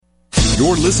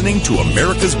You're listening to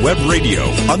America's Web Radio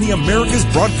on the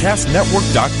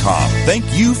AmericasBroadcastNetwork.com. Thank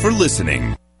you for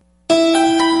listening.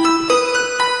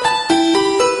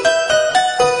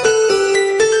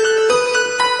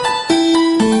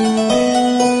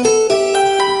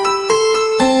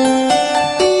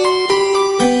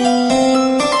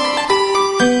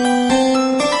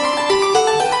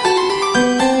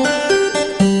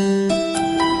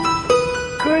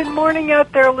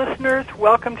 Out there, listeners,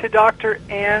 welcome to Dr.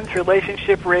 Ann's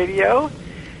Relationship Radio.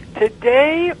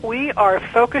 Today we are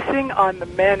focusing on the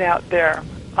men out there.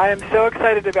 I am so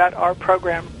excited about our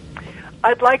program.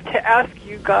 I'd like to ask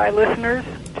you guy listeners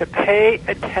to pay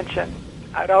attention.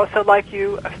 I'd also like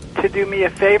you to do me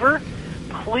a favor.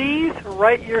 Please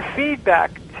write your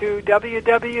feedback to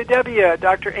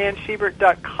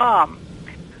www.drannschubert.com.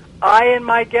 I and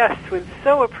my guests would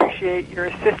so appreciate your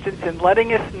assistance in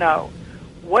letting us know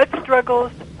what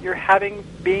struggles you're having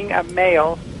being a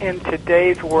male in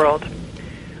today's world.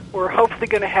 We're hopefully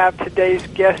going to have today's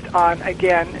guest on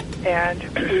again, and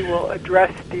we will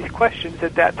address these questions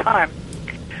at that time.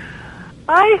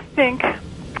 I think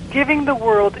giving the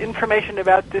world information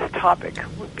about this topic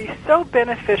would be so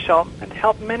beneficial and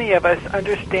help many of us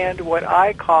understand what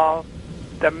I call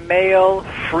the male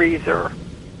freezer.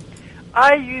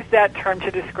 I use that term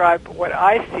to describe what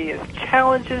I see as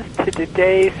challenges to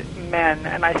today's men,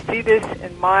 and I see this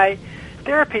in my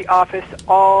therapy office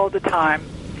all the time.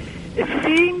 It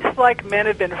seems like men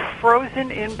have been frozen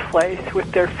in place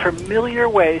with their familiar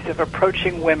ways of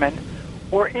approaching women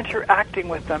or interacting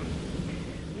with them.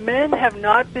 Men have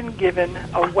not been given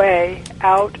a way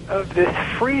out of this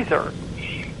freezer.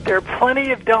 There are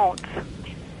plenty of don'ts,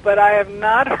 but I have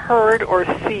not heard or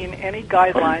seen any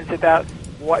guidelines about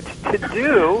what to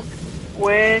do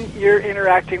when you're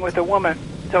interacting with a woman.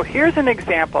 So here's an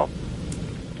example.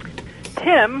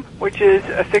 Tim, which is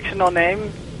a fictional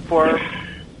name for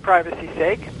privacy's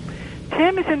sake,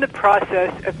 Tim is in the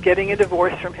process of getting a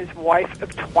divorce from his wife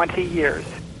of 20 years.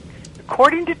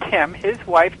 According to Tim, his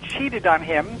wife cheated on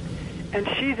him, and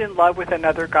she's in love with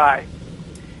another guy.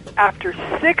 After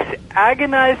 6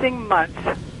 agonizing months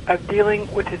of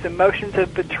dealing with his emotions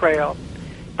of betrayal,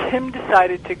 Tim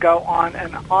decided to go on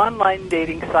an online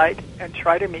dating site and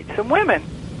try to meet some women.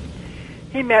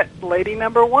 He met lady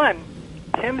number 1.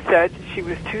 Tim said she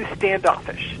was too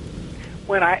standoffish.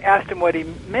 When I asked him what he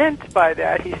meant by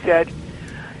that, he said,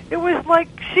 it was like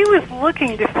she was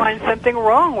looking to find something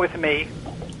wrong with me.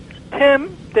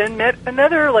 Tim then met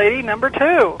another lady, number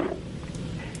 2.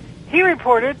 He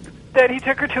reported that he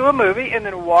took her to a movie and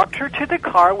then walked her to the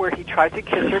car where he tried to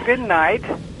kiss her goodnight.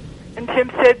 And Tim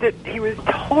said that he was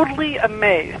totally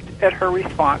amazed at her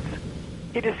response.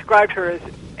 He described her as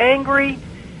angry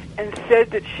and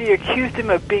said that she accused him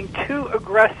of being too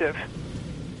aggressive.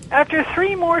 After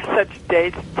 3 more such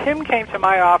dates, Tim came to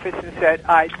my office and said,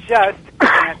 I just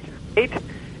can't date,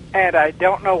 and I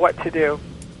don't know what to do.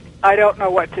 I don't know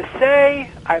what to say.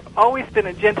 I've always been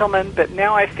a gentleman, but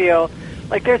now I feel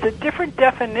like there's a different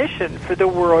definition for the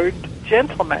word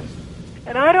gentleman.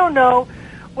 And I don't know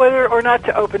whether or not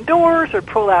to open doors or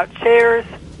pull out chairs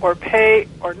or pay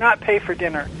or not pay for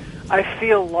dinner. I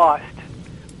feel lost.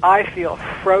 I feel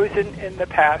frozen in the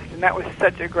past. And that was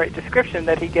such a great description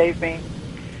that he gave me.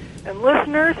 And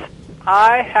listeners,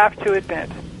 I have to admit,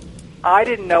 I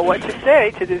didn't know what to say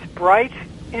to this bright,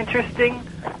 interesting,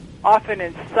 often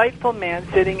insightful man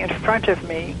sitting in front of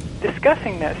me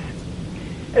discussing this.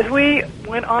 As we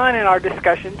went on in our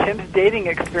discussion, Tim's dating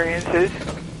experiences,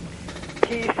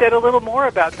 he said a little more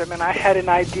about them, and I had an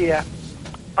idea.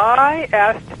 I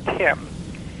asked Tim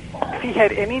if he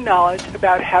had any knowledge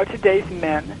about how today's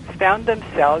men found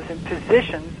themselves in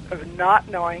positions of not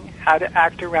knowing how to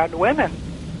act around women.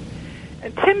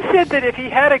 And Tim said that if he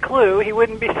had a clue, he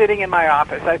wouldn't be sitting in my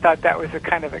office. I thought that was a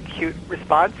kind of a cute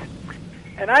response.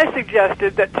 And I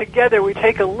suggested that together we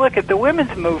take a look at the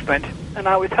women's movement, and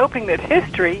I was hoping that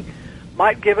history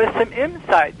might give us some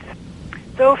insights.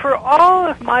 So for all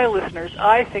of my listeners,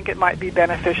 I think it might be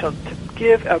beneficial to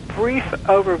give a brief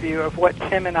overview of what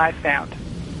Tim and I found.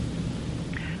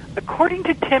 According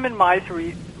to Tim and my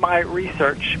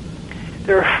research,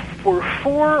 there were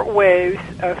 4 waves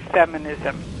of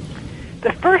feminism.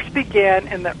 The first began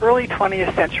in the early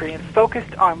 20th century and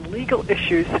focused on legal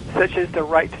issues such as the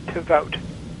right to vote.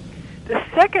 The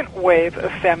second wave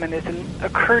of feminism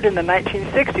occurred in the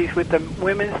 1960s with the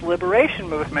women's liberation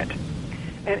movement,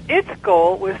 and its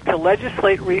goal was to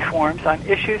legislate reforms on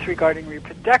issues regarding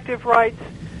reproductive rights,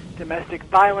 domestic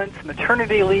violence,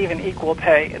 maternity leave, and equal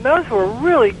pay. And those were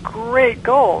really great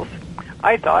goals,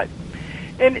 I thought.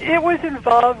 And it was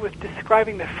involved with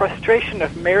describing the frustration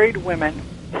of married women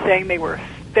saying they were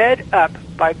fed up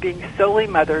by being solely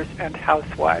mothers and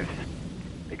housewives.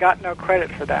 They got no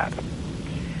credit for that.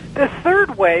 The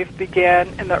third wave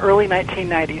began in the early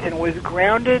 1990s and was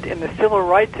grounded in the civil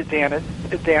rights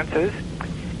advances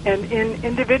and in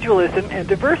individualism and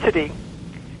diversity.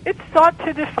 It sought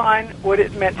to define what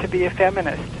it meant to be a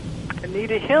feminist.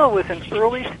 Anita Hill was an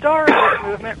early star in this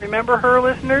movement. Remember her,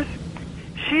 listeners?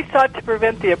 She sought to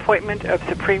prevent the appointment of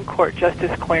Supreme Court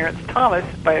Justice Clarence Thomas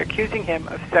by accusing him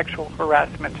of sexual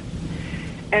harassment.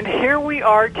 And here we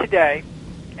are today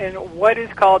in what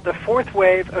is called the fourth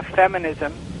wave of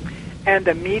feminism and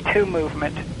the Me Too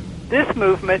movement. This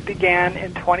movement began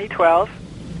in 2012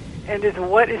 and is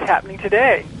what is happening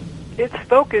today. Its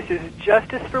focus is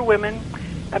justice for women,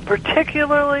 and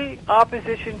particularly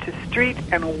opposition to street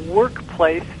and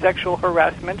workplace sexual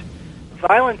harassment,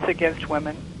 violence against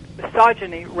women,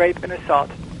 misogyny, rape, and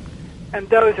assault. And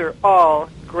those are all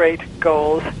great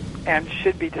goals and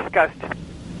should be discussed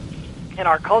in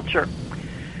our culture.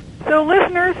 So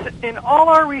listeners, in all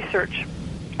our research,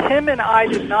 Tim and I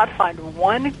did not find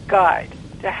one guide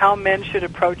to how men should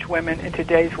approach women in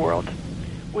today's world.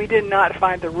 We did not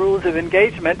find the rules of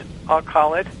engagement, I'll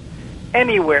call it,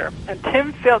 anywhere. And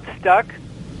Tim felt stuck,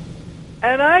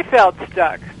 and I felt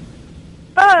stuck.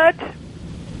 But,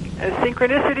 as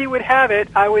synchronicity would have it,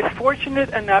 I was fortunate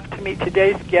enough to meet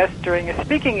today's guest during a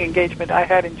speaking engagement I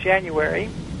had in January.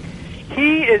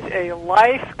 He is a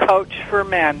life coach for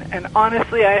men, and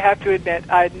honestly, I have to admit,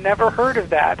 I'd never heard of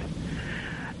that.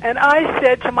 And I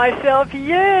said to myself,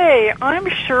 yay, I'm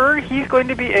sure he's going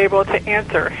to be able to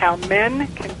answer how men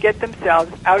can get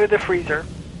themselves out of the freezer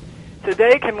so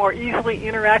they can more easily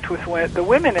interact with the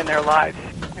women in their lives.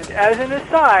 And as an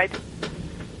aside,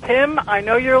 Tim, I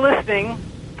know you're listening,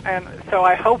 and so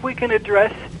I hope we can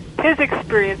address his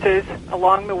experiences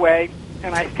along the way,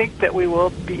 and I think that we will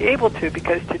be able to,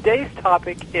 because today's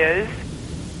topic is,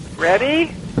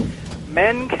 ready?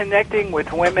 Men connecting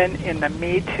with women in the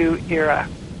Me Too era.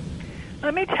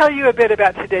 Let me tell you a bit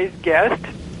about today's guest.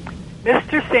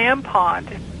 Mr. Sam Pond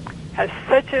has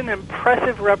such an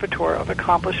impressive repertoire of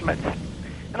accomplishments,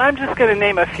 and I'm just going to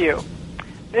name a few.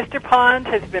 Mr. Pond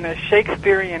has been a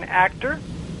Shakespearean actor,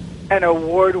 an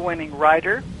award-winning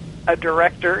writer, a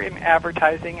director in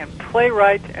advertising, and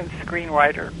playwright and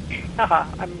screenwriter.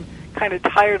 I'm kind of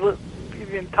tired of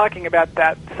even talking about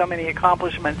that, so many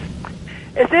accomplishments.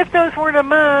 As if those weren't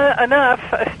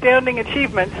enough astounding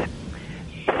achievements,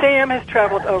 Sam has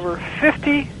traveled over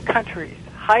 50 countries,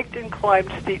 hiked and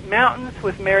climbed steep mountains,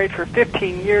 was married for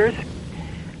 15 years,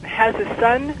 has a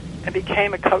son, and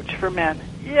became a coach for men.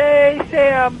 Yay,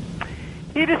 Sam!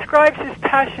 He describes his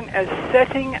passion as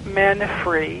setting men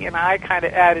free, and I kind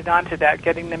of added on to that,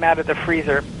 getting them out of the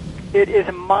freezer. It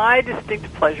is my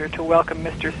distinct pleasure to welcome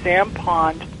Mr. Sam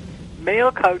Pond,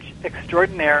 male coach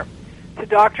extraordinaire, to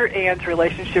Dr. Ann's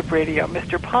Relationship Radio.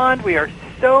 Mr. Pond, we are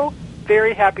so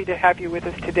very happy to have you with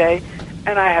us today,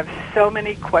 and I have so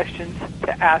many questions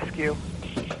to ask you.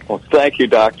 Well, thank you,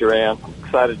 Dr. Ann. I'm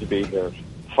excited to be here.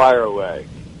 Fire away.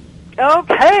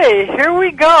 Okay, here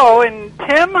we go. And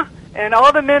Tim and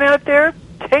all the men out there,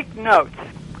 take notes.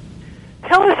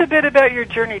 Tell us a bit about your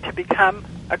journey to become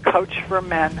a coach for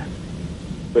men.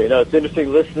 But, it's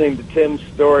interesting listening to Tim's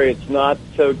story. It's not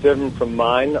so different from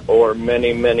mine or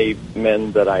many, many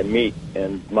men that I meet.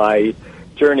 And my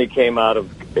journey came out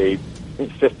of a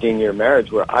 15-year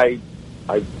marriage where I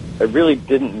really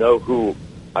didn't know who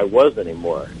I was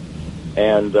anymore.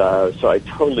 And so I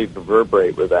totally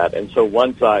reverberate with that. And so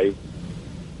once I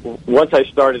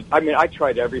started, I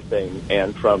tried everything,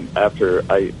 and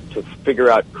to figure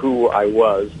out who I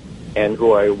was and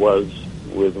who I was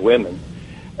with women.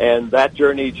 And that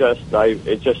journey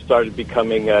it just started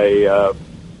becoming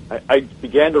I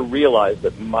began to realize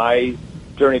that my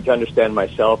journey to understand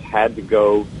myself had to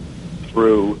go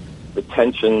through the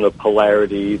tension, the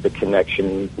polarity, the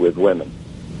connection with women.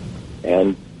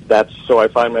 And so I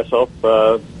find myself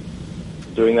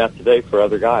doing that today for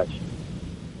other guys.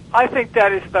 I think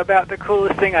that is about the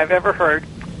coolest thing I've ever heard.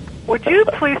 Would you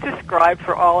please describe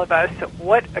for all of us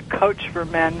what a coach for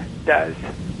men does?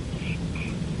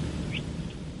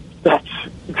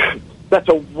 That's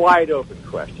a wide open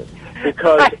question,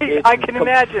 because I can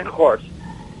imagine. Of course,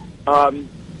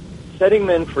 setting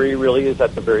men free really is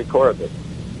at the very core of it.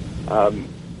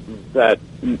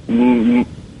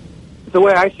 The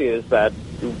way I see it is that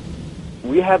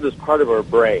we have this part of our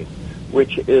brain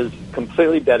which is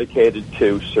completely dedicated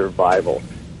to survival.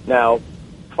 Now,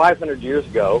 500 years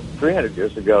ago, 300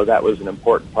 years ago, that was an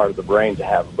important part of the brain to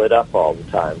have lit up all the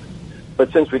time.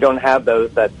 But since we don't have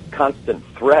that constant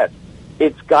threat,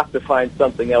 it's got to find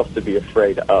something else to be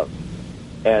afraid of.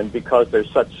 And because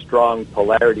there's such strong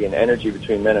polarity and energy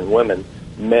between men and women,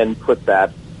 men put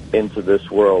that into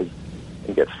this world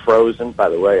and get frozen. By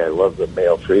the way, I love the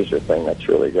male freezer thing. That's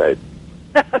really great.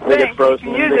 They get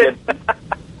frozen.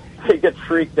 They get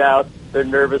freaked out. Their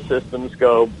nervous systems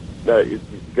go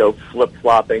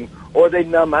flip-flopping, or they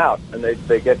numb out and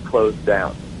they get closed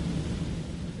down.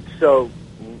 So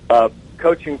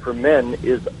coaching for men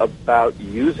is about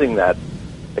using that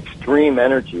extreme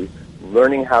energy,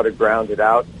 learning how to ground it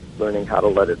out, learning how to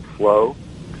let it flow,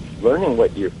 learning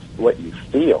what you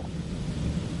feel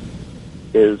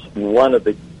is one of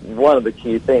the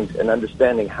key things, and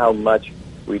understanding how much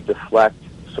we deflect,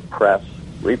 suppress,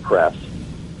 repress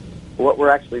what we're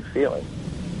actually feeling.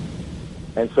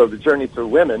 And so the journey through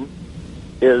women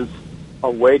is a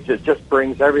way to just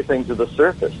brings everything to the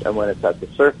surface, and when it's at the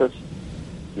surface,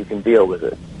 you can deal with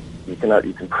it. You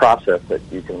can process it.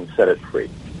 You can set it free.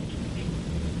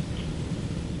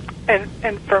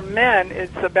 And for men,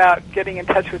 it's about getting in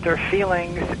touch with their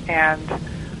feelings and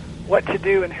what to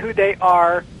do and who they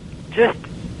are just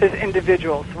as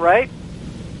individuals, right?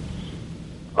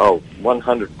 Oh,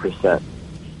 100%.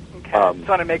 Okay, I just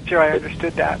want to make sure I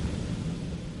understood that.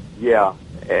 Yeah,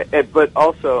 but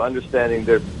also understanding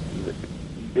they're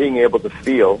being able to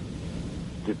feel,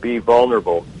 to be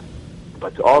vulnerable,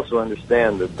 but to also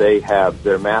understand that they have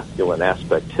their masculine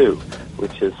aspect too,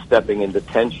 which is stepping into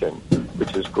tension,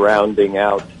 which is grounding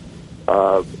out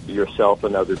yourself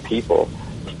and other people,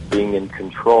 being in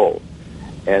control.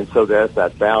 And so there's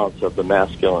that balance of the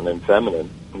masculine and feminine.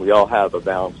 We all have a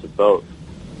balance of both.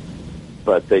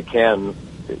 But they can,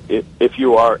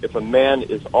 if a man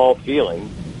is all feeling,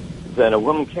 then a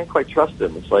woman can't quite trust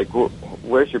him. It's like,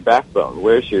 where's your backbone?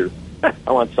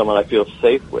 I want someone I feel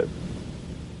safe with.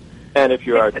 And if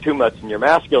you are too much in your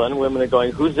masculine, women are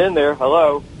going, who's in there?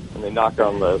 Hello? And they knock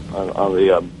on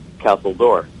the castle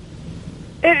door.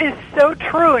 It is so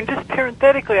true. And just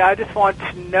parenthetically, I just want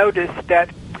to notice that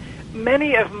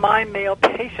many of my male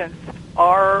patients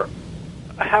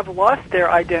have lost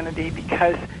their identity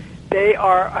because they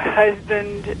are a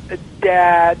husband, a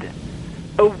dad,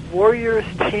 a Warriors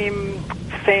team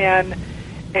fan,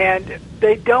 and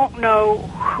they don't know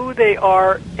who they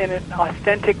are in an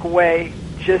authentic way,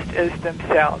 just as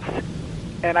themselves.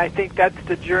 And I think that's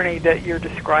the journey that you're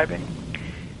describing.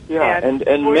 Yeah, and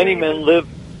many men live,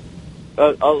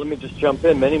 let me just jump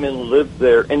in, many men live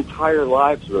their entire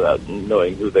lives without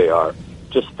knowing who they are,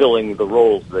 just filling the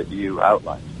roles that you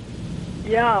outlined.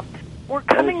 Yeah. We're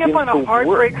coming up on a hard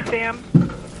break, Sam.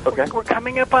 Okay. We're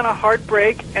coming up on a hard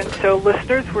break, and so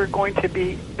listeners, we're going to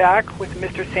be back with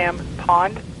Mr. Sam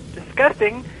Pond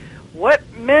discussing what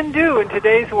men do in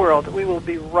today's world. We will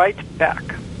be right back.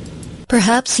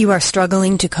 Perhaps you are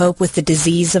struggling to cope with the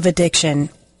disease of addiction.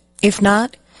 If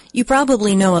not, you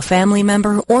probably know a family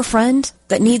member or friend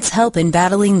that needs help in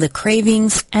battling the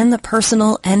cravings and the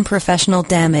personal and professional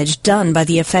damage done by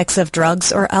the effects of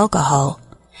drugs or alcohol.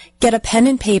 Get a pen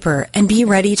and paper and be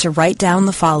ready to write down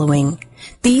the following.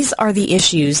 These are the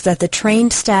issues that the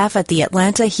trained staff at the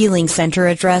Atlanta Healing Center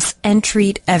address and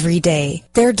treat every day.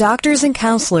 Their doctors and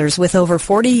counselors with over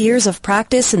 40 years of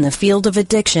practice in the field of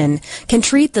addiction can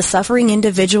treat the suffering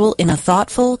individual in a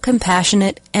thoughtful,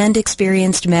 compassionate, and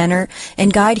experienced manner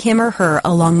and guide him or her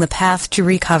along the path to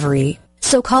recovery.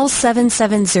 So call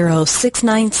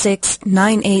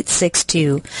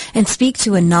 770-696-9862 and speak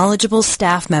to a knowledgeable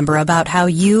staff member about how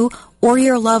you or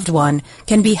your loved one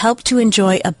can be helped to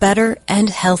enjoy a better and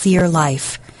healthier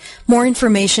life. More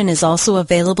information is also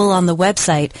available on the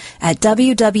website at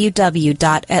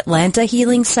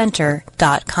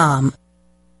www.atlantahealingcenter.com.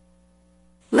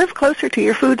 Live closer to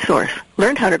your food source.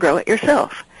 Learn how to grow it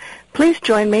yourself. Please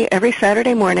join me every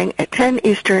Saturday morning at 10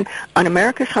 Eastern on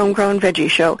America's Homegrown Veggie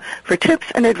Show for tips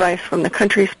and advice from the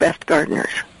country's best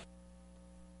gardeners.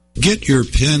 Get your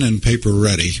pen and paper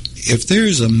ready. If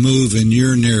there's a move in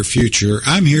your near future,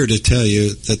 I'm here to tell you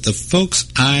that the folks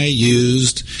I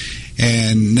used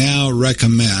and now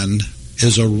recommend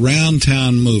is Around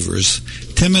Town Movers.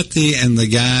 Timothy and the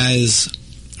guys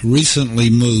recently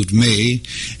moved me,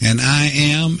 and I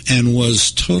am and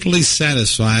was totally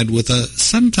satisfied with a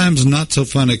sometimes not so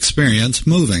fun experience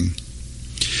moving.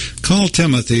 Call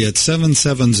Timothy at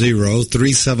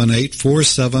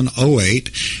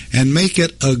 770-378-4708 and make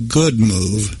it a good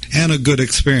move and a good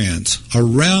experience.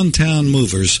 Around Town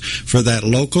Movers for that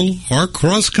local or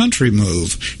cross-country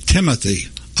move. Timothy,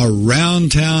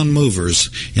 Around Town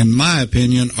Movers, in my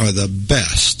opinion, are the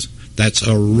best. That's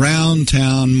Around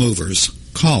Town Movers.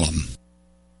 Call them.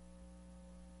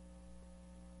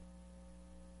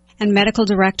 And Medical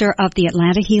Director of the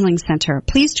Atlanta Healing Center.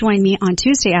 Please join me on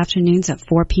Tuesday afternoons at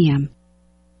 4 p.m.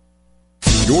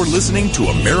 You're listening to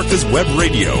America's Web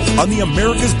Radio on the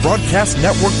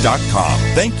AmericasBroadcastNetwork.com.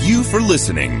 Thank you for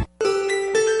listening.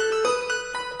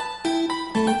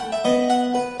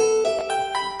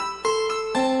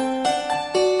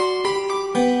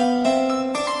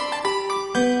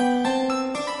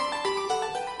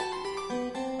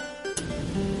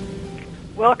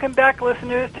 Welcome back,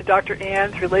 listeners, to Dr.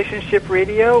 Ann's Relationship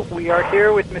Radio. We are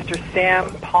here with Mr. Sam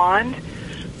Pond,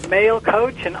 male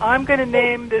coach, and I'm going to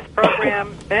name this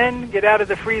program Men Get Out of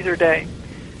the Freezer Day.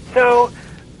 So,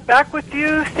 back with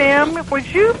you, Sam.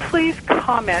 Would you please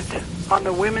comment on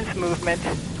the women's movement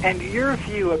and your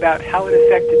view about how it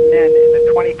affected men in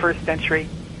the 21st century?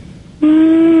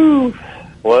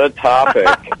 What a topic.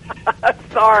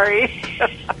 Sorry.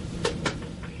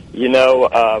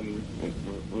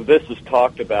 This is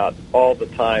talked about all the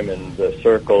time in the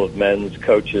circle of men's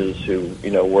coaches who,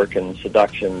 work in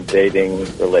seduction, dating,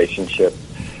 relationship.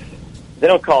 They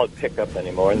don't call it pickup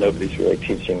anymore. Nobody's really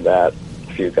teaching that,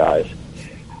 a few guys.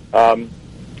 I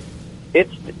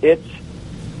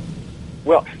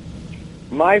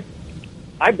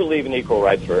believe in equal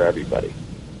rights for everybody.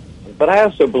 But I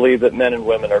also believe that men and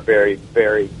women are very,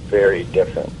 very, very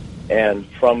different. And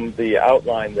from the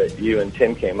outline that you and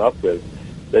Tim came up with,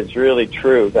 it's really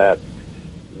true that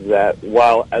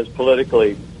while as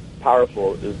politically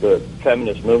powerful as the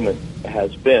feminist movement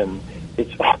has been,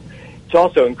 it's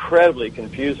also incredibly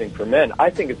confusing for men. I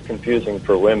think it's confusing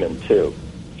for women too.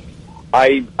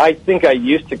 I think I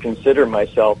used to consider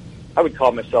myself, I would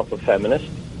call myself a feminist,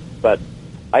 but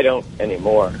I don't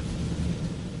anymore,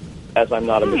 as I'm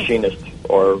not a machinist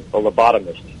or a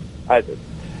lobotomist either.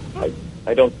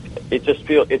 I don't. It just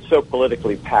feels it's so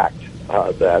politically packed.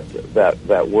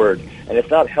 That word, and it's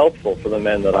not helpful for the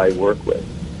men that I work with.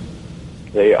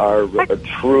 They are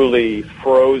truly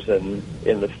frozen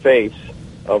in the face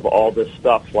of all this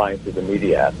stuff flying through the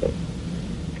media at them.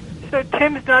 So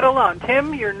Tim's not alone.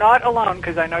 Tim, you're not alone,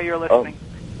 because I know you're listening.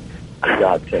 Oh,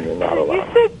 God, Tim, you're not alone.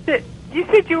 You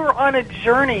said you were on a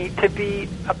journey to be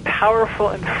a powerful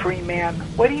and free man.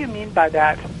 What do you mean by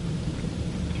that?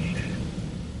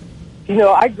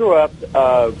 I grew up.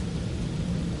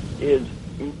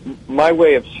 My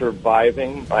way of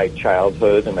surviving my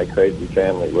childhood and my crazy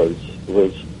family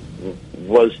was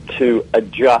to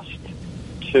adjust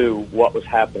to what was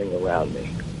happening around me,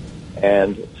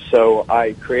 and so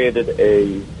I created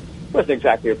it wasn't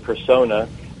exactly a persona,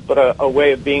 but a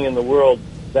way of being in the world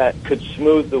that could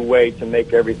smooth the way to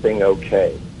make everything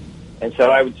okay. And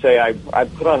so I would say I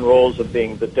put on roles of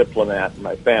being the diplomat in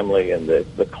my family and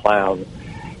the clown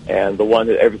and the one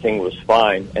that everything was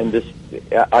fine. And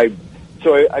I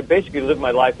basically live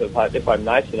my life if I'm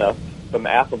nice enough, if I'm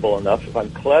affable enough, if I'm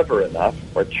clever enough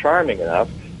or charming enough,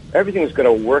 everything's going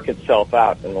to work itself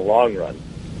out in the long run.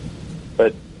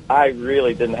 But I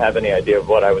really didn't have any idea of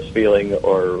what I was feeling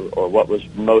or what was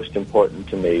most important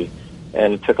to me.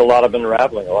 And it took a lot of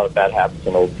unraveling, a lot of bad habits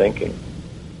and old thinking.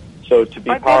 So to be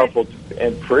powerful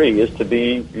and free is to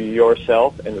be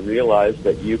yourself and to realize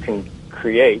that you can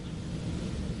create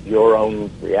your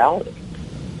own reality.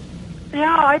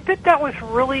 Yeah, I bet that was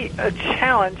really a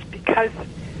challenge because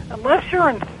unless you're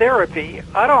in therapy,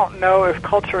 I don't know if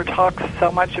culture talks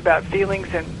so much about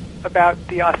feelings and about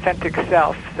the authentic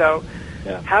self. So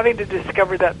having to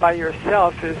discover that by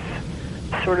yourself is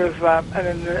sort of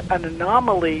an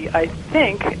anomaly, I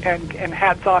think, and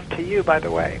hats off to you, by the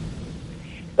way.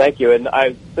 Thank you. And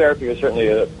therapy was certainly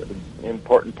an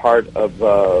important part of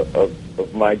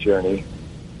my journey.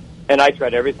 And I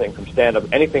tried everything from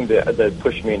stand-up, anything that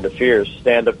pushed me into fear,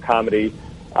 stand-up comedy.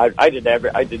 I did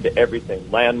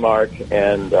everything, Landmark,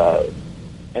 and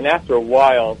after a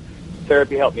while,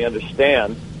 therapy helped me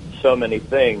understand so many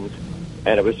things,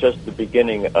 and it was just the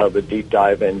beginning of a deep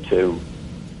dive into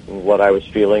what I was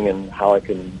feeling and how I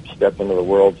can step into the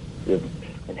world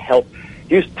and help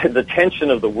use the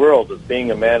tension of the world, of being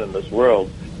a man in this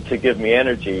world, to give me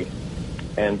energy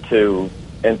and to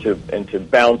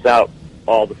balance out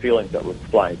all the feelings that were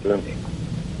flying through me.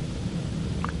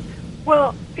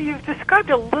 Well, you've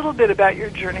described a little bit about your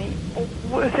journey.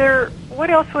 What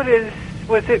else was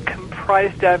it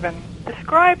comprised of? And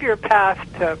describe your path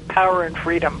to power and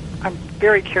freedom. I'm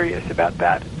very curious about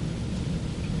that.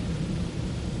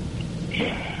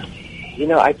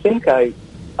 I think I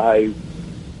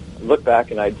look back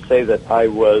and I'd say that I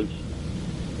was,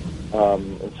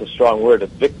 it's a strong word, a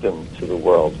victim to the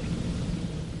world.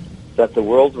 That the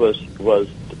world was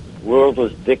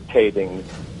dictating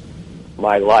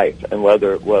my life, and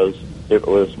whether it was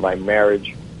my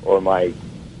marriage or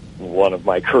one of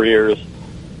my careers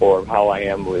or how I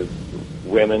am with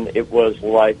women, it was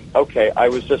like, okay, I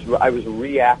was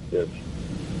reactive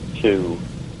to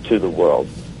the world.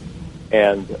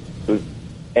 And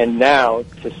now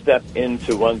to step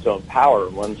into one's own power,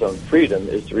 one's own freedom,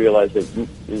 is to realize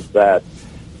that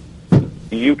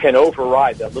you can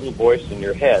override that little voice in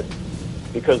your head,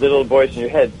 because the little voice in your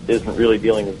head isn't really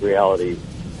dealing with reality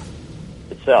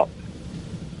itself.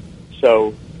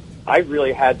 So I'd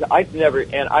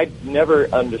never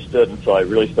understood until I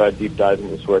really started deep diving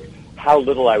this work how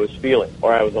little I was feeling,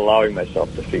 or I was allowing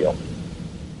myself to feel.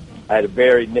 I had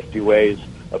very nifty ways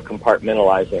of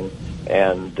compartmentalizing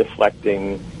and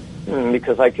deflecting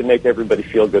because I could make everybody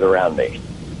feel good around me.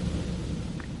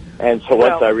 And so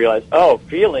once I realized,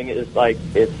 feeling is like,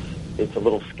 it's a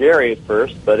little scary at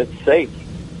first, but it's safe.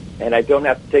 And I don't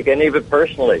have to take any of it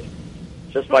personally.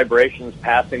 It's just vibrations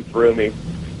passing through me.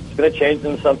 It's going to change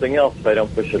into something else if I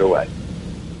don't push it away.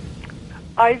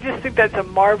 I just think that's a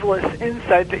marvelous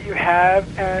insight that you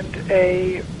have, and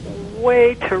a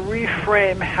way to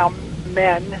reframe how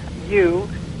you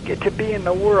get to be in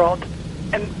the world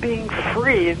and being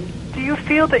free. And do you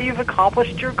feel that you've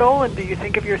accomplished your goal, and do you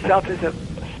think of yourself as a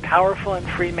powerful and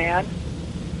free man?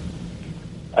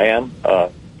 I am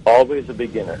always a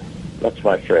beginner. That's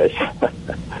my phrase.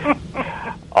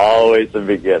 Always a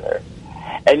beginner.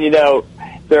 And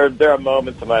there are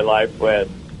moments in my life when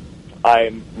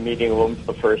I'm meeting a woman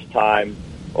for the first time,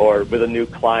 or with a new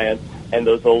client, and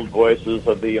those old voices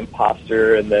of the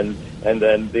imposter, and then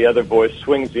the other voice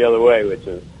swings the other way, which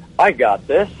is, I got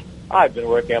this. I've been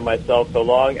working on myself so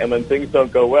long, and when things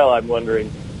don't go well, I'm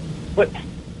wondering,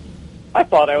 I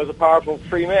thought I was a powerful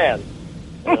free man.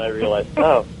 And I realized, it's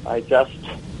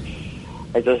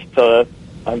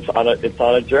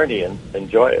on a journey, and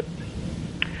enjoy it.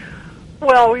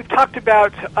 Well, we've talked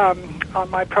about on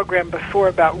my program before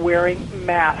about wearing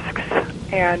masks,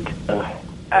 and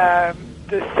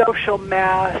the social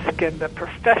mask and the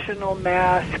professional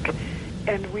mask,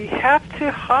 and we have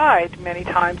to hide many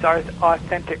times our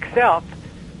authentic self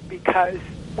because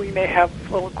we may have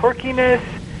a little quirkiness,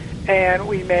 and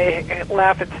we may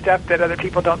laugh at stuff that other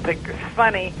people don't think is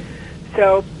funny.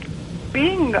 So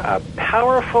being a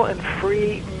powerful and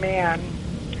free man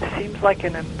seems like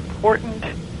an important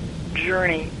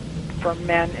journey for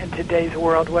men in today's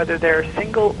world, whether they're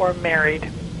single or married.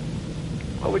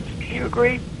 Would you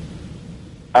agree?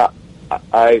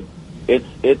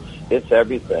 It's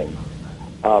everything.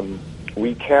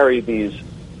 We carry these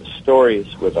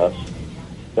stories with us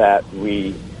that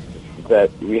we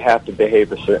have to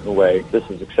behave a certain way. This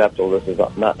is acceptable. This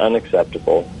is not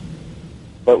unacceptable.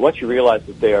 But once you realize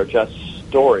that they are just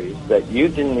stories that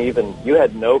you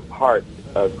had no part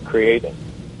of creating.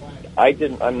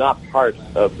 I'm not part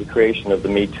of the creation of the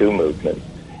Me Too movement.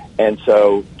 And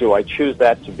so do I choose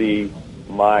that to be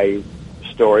my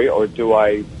story, or do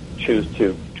I choose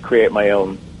to create my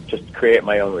own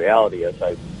reality as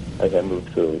I move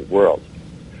through the world?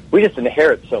 We just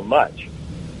inherit so much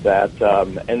that,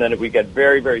 and then if we get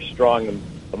very, very strong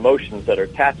emotions that are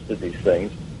attached to these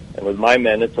things, and with my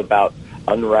men, it's about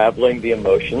unraveling the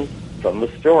emotions from the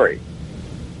story.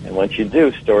 And once you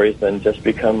do, stories then just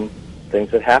become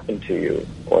things that happen to you,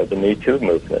 or the Me Too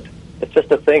movement. It's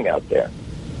just a thing out there.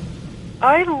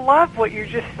 I love what you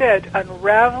just said,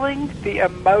 unraveling the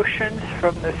emotions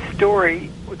from the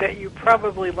story that you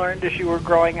probably learned as you were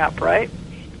growing up, right?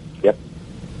 Yep.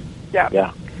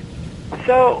 Yeah.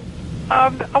 So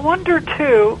I wonder,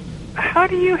 too, how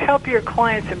do you help your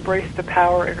clients embrace the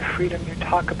power and freedom you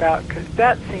talk about? Because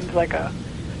that seems like a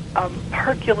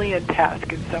Herculean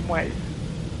task in some ways.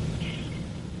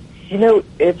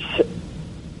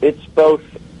 It's both.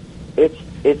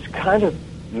 It's kind of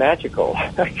magical.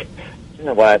 I don't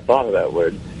know why I thought of that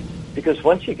word. Because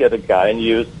once you get a guy, and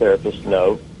you as therapists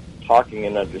know, talking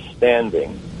and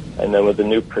understanding, and then with a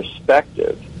new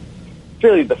perspective,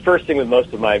 really the first thing with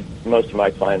most of my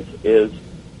clients is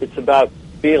it's about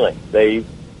feeling. They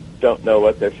don't know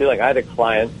what they're feeling. I had a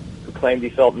client who claimed he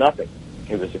felt nothing.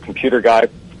 He was a computer guy,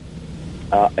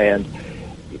 and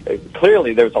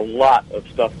clearly there was a lot of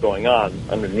stuff going on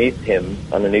underneath him,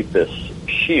 underneath this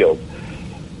shield.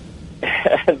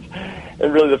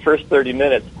 And really the first 30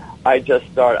 minutes, I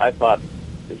thought,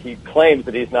 he claims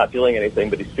that he's not feeling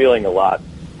anything, but he's feeling a lot.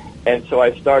 And so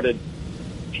I started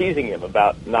teasing him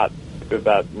about not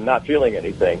feeling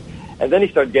anything. And then he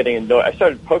started getting annoyed. I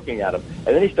started poking at him,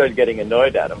 and then he started getting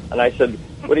annoyed at him. And I said,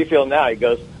 what do you feel now? He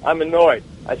goes, I'm annoyed.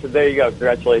 I said, there you go.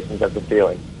 Congratulations, that's a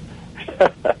feeling.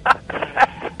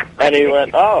 And he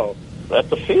went, oh,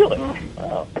 that's a feeling.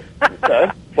 Oh, okay.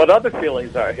 What other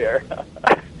feelings are here?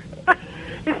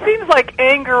 It seems like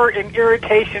anger and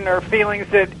irritation are feelings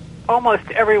that almost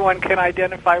everyone can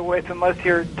identify with, unless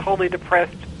you're totally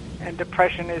depressed, and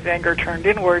depression is anger turned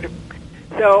inward.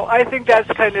 So I think that's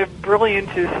kind of brilliant,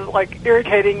 is like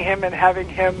irritating him and having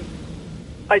him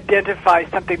identify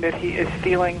something that he is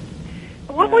feeling.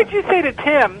 What would you say to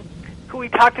Tim, who we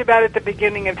talked about at the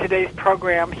beginning of today's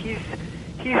program? He's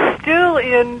still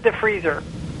in the freezer.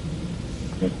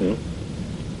 Mm-hmm.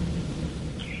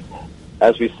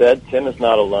 As we said, Tim is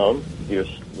not alone. The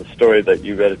story that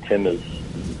you read of Tim is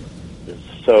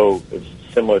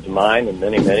similar to mine and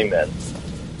many, many men.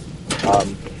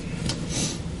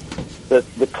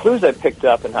 The clues I picked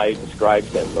up in how you described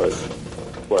him was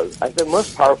I think the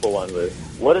most powerful one was,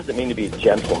 what does it mean to be a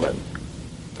gentleman?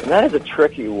 And that is a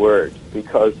tricky word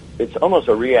because it's almost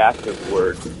a reactive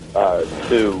word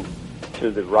to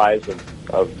the rise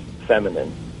of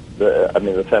feminine,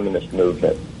 the feminist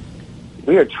movement.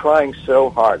 We are trying so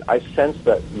hard. I sense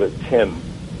that with Tim,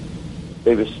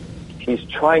 he's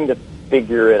trying to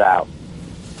figure it out.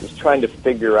 He's trying to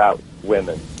figure out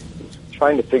women. He's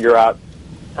trying to figure out,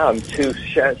 I'm too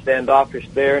standoffish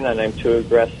there, and I'm too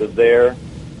aggressive there.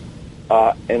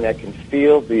 And I can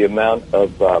feel the amount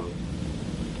of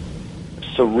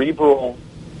cerebral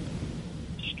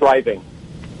striving.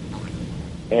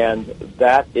 And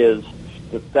that's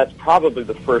probably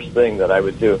the first thing that I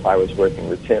would do if I was working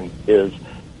with Tim, is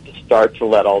to start to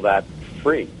let all that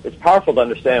free. It's powerful to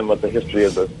understand what the history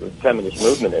of the feminist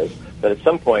movement is, but at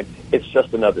some point, it's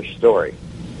just another story.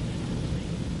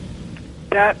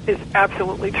 That is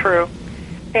absolutely true.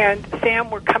 And, Sam,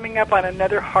 we're coming up on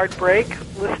another hard break.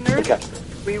 Listeners, okay.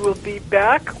 We will be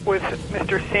back with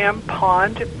Mr. Sam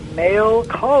Pond, male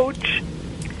coach,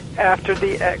 after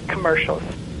the commercials.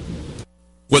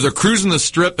 Whether cruising the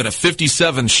Strip in a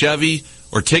 57 Chevy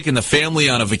or taking the family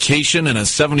on a vacation in a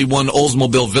 71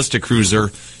 Oldsmobile Vista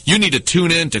Cruiser, you need to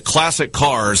tune in to Classic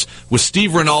Cars with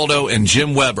Steve Ronaldo and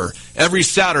Jim Weber every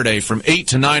Saturday from 8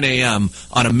 to 9 a.m.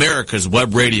 on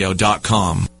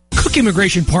americaswebradio.com. Cook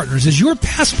Immigration Partners is your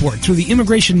passport through the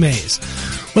immigration maze.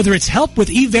 Whether it's help with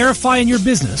E-Verify in your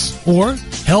business, or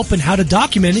help in how to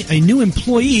document a new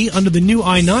employee under the new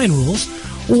I-9 rules,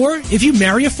 or if you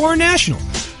marry a foreign national,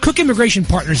 Cook Immigration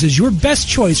Partners is your best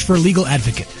choice for a legal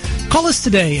advocate. Call us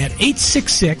today at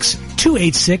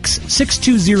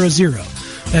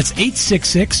 866-286-6200. That's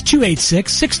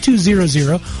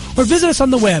 866-286-6200, or visit us on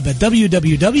the web at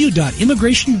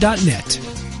www.immigration.net.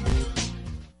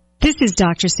 This is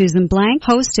Dr. Susan Blank,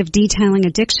 host of Detailing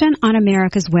Addiction on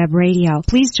America's Web Radio.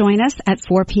 Please join us at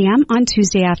 4 p.m. on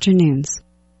Tuesday afternoons.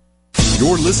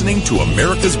 You're listening to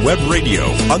America's Web Radio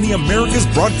on the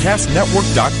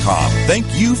AmericasBroadcastNetwork.com. Thank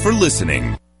you for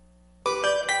listening.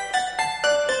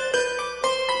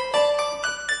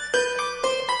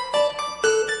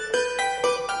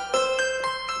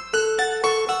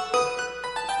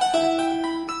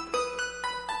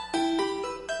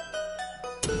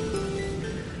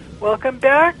 Welcome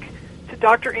back to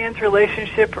Dr. Ann's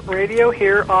Relationship Radio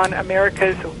here on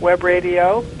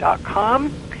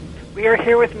AmericasWebRadio.com. We are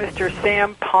here with Mr.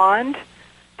 Sam Pond.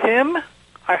 Tim,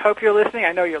 I hope you're listening.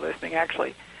 I know you're listening,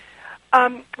 actually.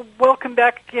 Welcome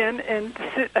back again. And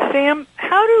Sam,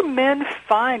 how do men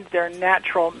find their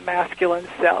natural masculine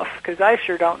self? Because I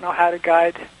sure don't know how to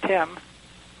guide Tim.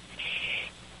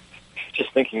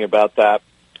 Just thinking about that.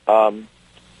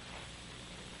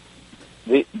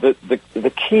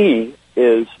 The key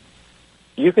is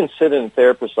you can sit in a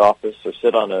therapist's office or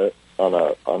sit in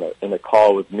a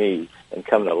call with me and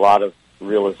come to a lot of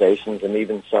realizations and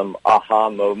even some aha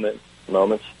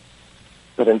moments.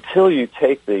 But until you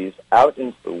take these out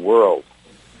into the world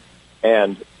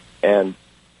and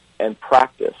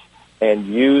practice and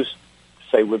use,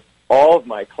 say, with all of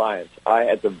my clients,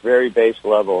 at the very base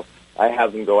level, I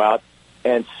have them go out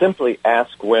and simply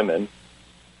ask women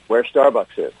where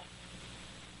Starbucks is.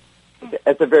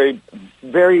 At the very,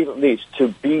 very least, to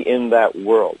be in that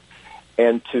world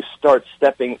and to start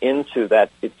stepping into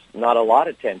that. It's not a lot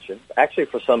of tension. Actually,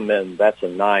 for some men, that's a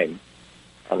 9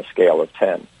 on a scale of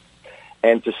 10.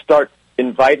 And to start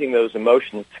inviting those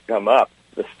emotions to come up,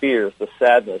 the fears, the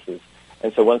sadnesses.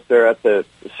 And so once they're at the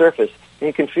surface,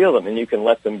 you can feel them and you can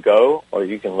let them go, or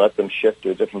you can let them shift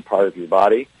to a different part of your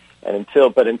body. And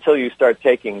until you start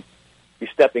stepping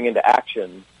into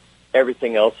action,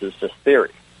 everything else is just theory.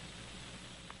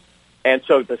 And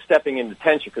so the stepping into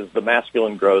tension, because the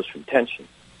masculine grows from tension.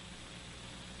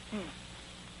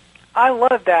 I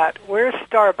love that. Where's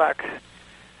Starbucks?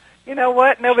 You know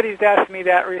what? Nobody's asked me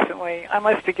that recently. I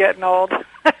must be getting old.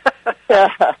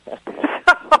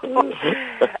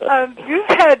 You've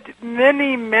had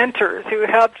many mentors who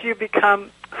helped you become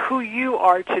who you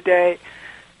are today.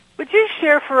 Would you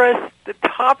share for us the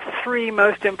top 3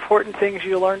 most important things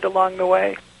you learned along the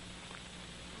way?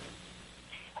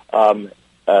 Zan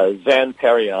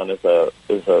Perion is a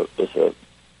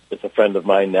is a friend of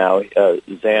mine now.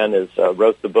 Zan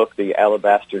wrote the book, The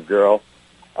Alabaster Girl.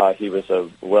 He was a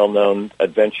well-known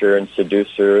adventurer and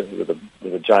seducer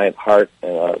with a giant heart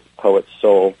and a poet's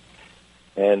soul.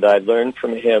 And I learned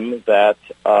from him that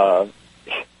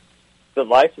the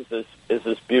life is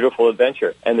this beautiful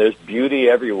adventure, and there's beauty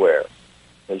everywhere.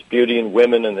 There's beauty in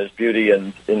women, and there's beauty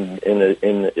in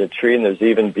a tree, and there's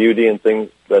even beauty in things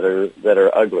that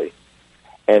are ugly.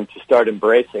 And to start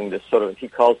embracing this sort of, he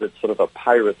calls it sort of a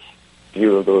pirate's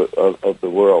view of the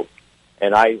world.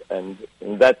 And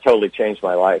that totally changed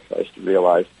my life. I used to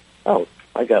realize, I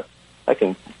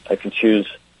can choose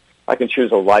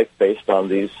a life based on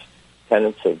these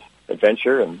tenets of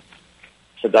adventure and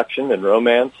seduction and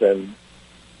romance, and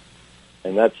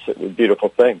that's a beautiful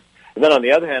thing. And then on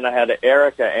the other hand, I had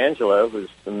Erica Angela, who's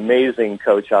an amazing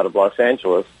coach out of Los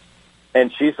Angeles,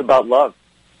 and she's about love,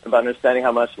 about understanding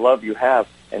how much love you have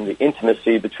and the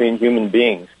intimacy between human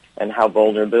beings, and how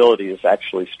vulnerability is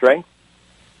actually strength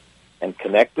and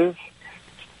connective.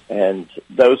 And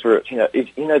those were,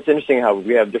 it's interesting how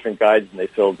we have different guides and they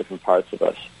fill different parts of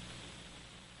us.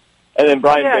 And then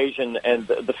Brian Bajan and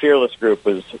the Fearless Group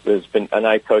has been, and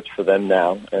I coach for them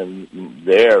now, and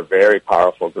they're a very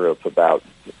powerful group about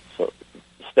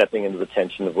stepping into the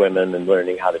tension of women and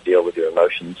learning how to deal with your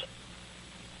emotions.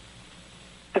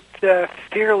 The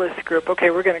Fearless Group. Okay,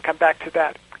 we're going to come back to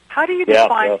that. How do you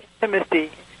define intimacy?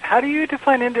 How do you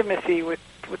define intimacy with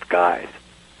guys?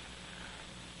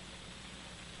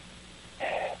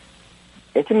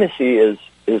 Intimacy is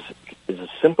as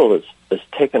simple as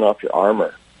taking off your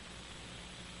armor.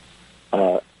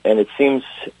 And it seems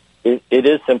it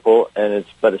is simple,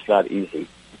 but it's not easy.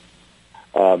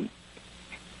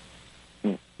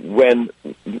 When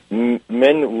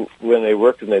men, when they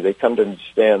work with me, they come to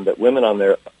understand that women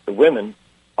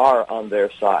are on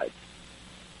their side,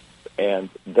 and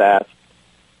that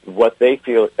what they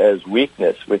feel as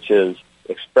weakness, which is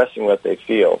expressing what they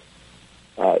feel,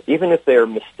 even if they're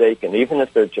mistaken, even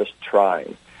if they're just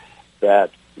trying,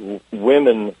 that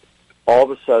women all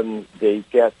of a sudden they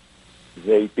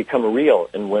become real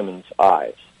in women's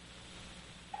eyes.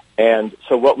 And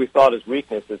so what we thought as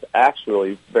weakness is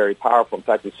actually very powerful. In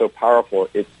fact, it's so powerful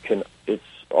it can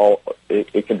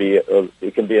be a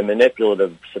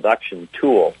manipulative seduction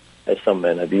tool, as some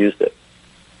men have used it.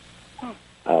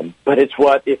 But it's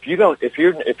if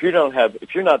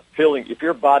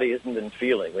your body isn't in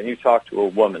feeling when you talk to a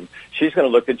woman, she's going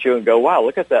to look at you and go, "Wow,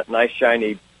 look at that nice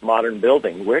shiny modern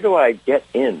building. Where do I get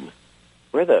in?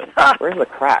 Where are the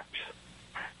cracks?"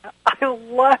 I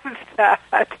love that.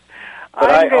 But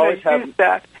I'm going to use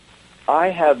that. I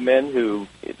have men who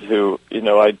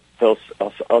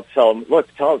I'll tell them, look,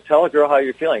 tell a girl how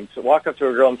you're feeling. So walk up to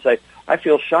a girl and say, "I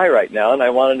feel shy right now, and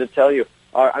I wanted to tell you,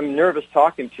 I'm nervous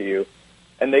talking to you."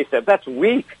 And they said, "That's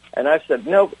weak." And I've said,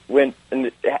 "No."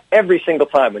 Every single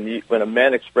time when a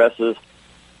man expresses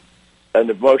an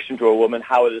emotion to a woman,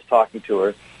 how it is talking to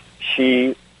her,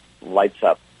 she lights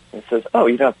up and says, "Oh,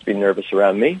 you don't have to be nervous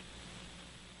around me."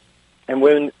 And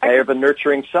women have a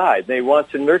nurturing side. They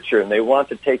want to nurture and they want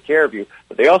to take care of you,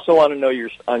 but they also want to know you're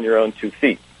on your own 2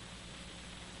 feet.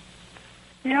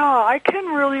 Yeah, I can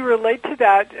really relate to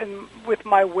that with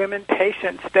my women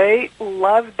patients. They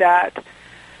love that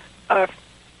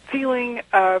feeling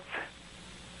of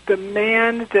the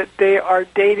man that they are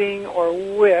dating or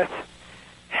with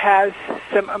has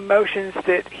some emotions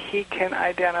that he can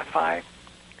identify.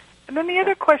 And then the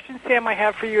other question, Sam, I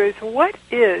have for you is, what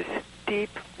is deep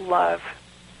love?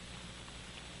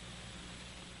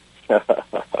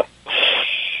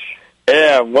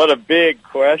 Yeah, what a big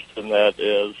question that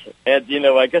is. And,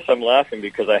 I guess I'm laughing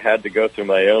because I had to go through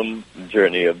my own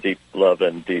journey of deep love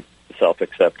and deep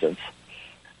self-acceptance.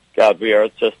 God, we are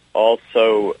just all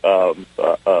so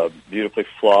beautifully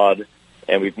flawed,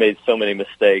 and we've made so many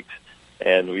mistakes,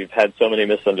 and we've had so many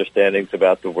misunderstandings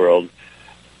about the world.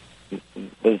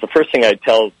 The first thing I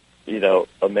tell,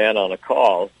 a man on a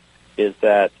call is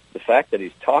that the fact that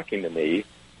he's talking to me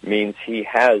means he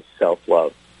has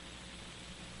self-love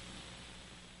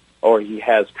or he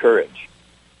has courage.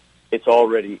 It's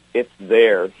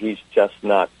there. He's just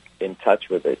not in touch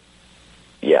with it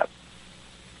yet.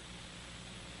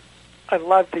 I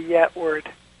love the "yet" word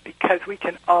because we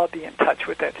can all be in touch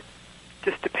with it.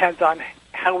 Just depends on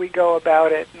how we go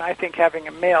about it. And I think having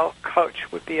a male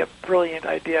coach would be a brilliant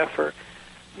idea for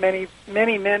many,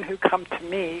 many men who come to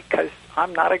me because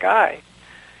I'm not a guy.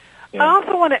 Yeah. I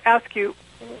also want to ask you,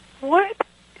 what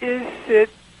is it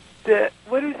that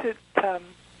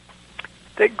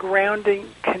grounding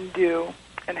can do,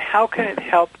 and how can it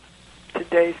help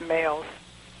today's males?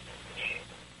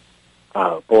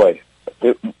 Oh boy,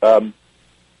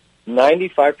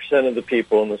 95% of the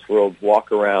people in this world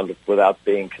walk around without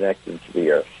being connected to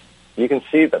the earth. You can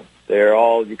see them.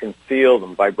 You can feel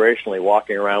them vibrationally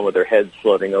walking around with their heads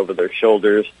floating over their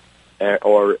shoulders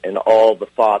or in all the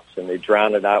thoughts, and they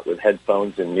drown it out with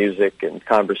headphones and music and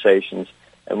conversations.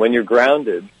 And when you're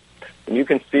grounded, when you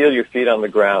can feel your feet on the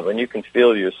ground, when you can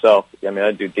feel yourself,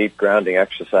 I do deep grounding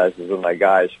exercises with my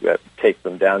guys. We have to take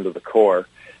them down to the core.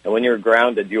 And when you're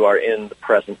grounded, you are in the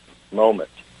present moment.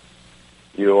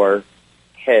 Your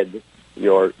head,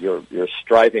 your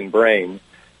striving brain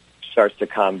starts to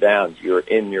calm down. You're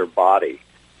in your body,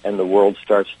 and the world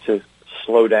starts to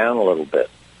slow down a little bit.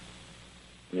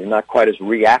 You're not quite as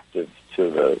reactive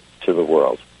to the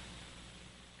world.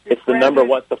 It's the number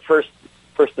one. The first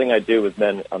thing I do with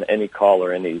men on any call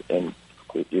or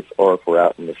if we're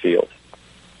out in the field.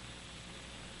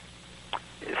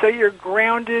 So you're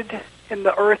grounded in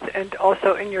the earth and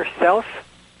also in yourself?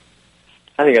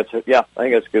 I think that's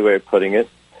a good way of putting it.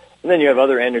 And then you have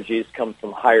other energies come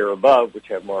from higher above, which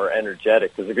have more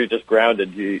energetic. Because if you're just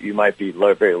grounded, you might be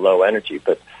very low energy.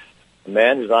 But a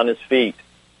man who's on his feet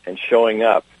and showing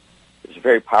up is a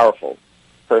very powerful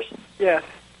person. Yes.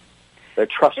 They're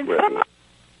trustworthy.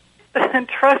 And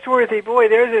trustworthy, boy,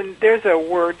 there's a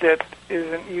word that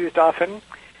isn't used often.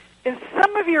 In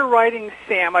some of your writings,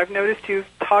 Sam, I've noticed you've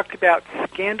talked about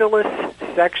scandalous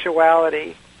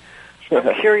sexuality.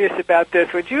 I'm curious about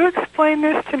this. Would you explain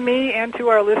this to me and to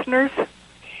our listeners?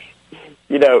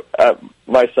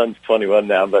 My son's 21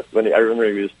 now, but I remember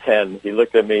he was 10, he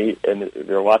looked at me and we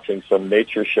were watching some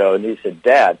nature show, and he said,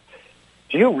 "Dad,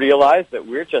 do you realize that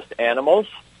we're just animals?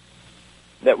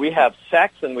 That we have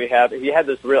sex and he had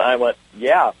this I went,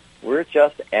 yeah, we're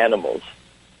just animals."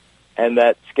 And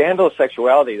that scandalous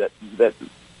sexuality that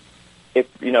if,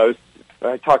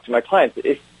 I talk to my clients,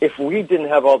 if we didn't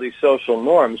have all these social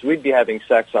norms, we'd be having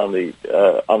sex on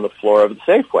the floor of the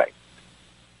Safeway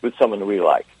with someone we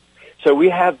like. So we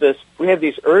have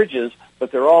these urges,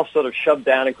 but they're all sort of shoved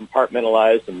down and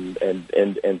compartmentalized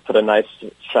and put a nice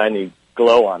shiny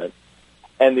glow on it.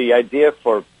 And the idea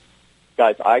for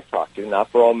guys I talk to, not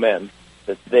for all men,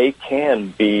 that they can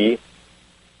be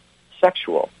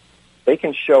sexual. They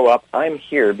can show up, I'm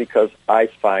here because I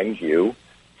find you,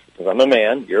 because I'm a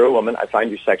man, you're a woman, I find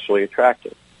you sexually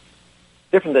attractive.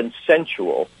 Different than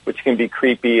sensual, which can be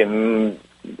creepy and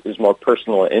is more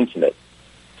personal and intimate.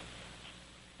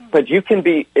 But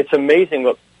it's amazing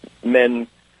what men,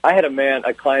 I had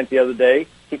a client the other day,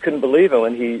 he couldn't believe it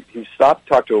when he stopped to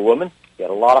talk to a woman, he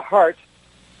had a lot of heart,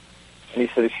 and he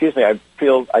said, "Excuse me, I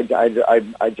feel, I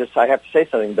have to say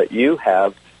something, but you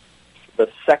have the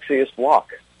sexiest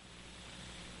walk."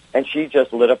 And she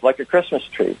just lit up like a Christmas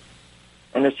tree.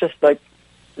 And it's just like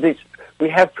we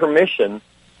have permission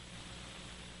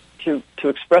to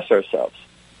express ourselves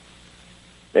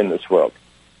in this world.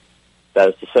 That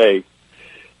is to say,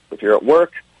 if you're at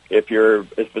work, if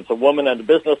it's a woman at a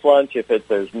business lunch,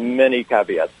 there's many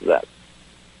caveats to that.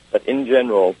 But in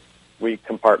general, we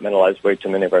compartmentalize way too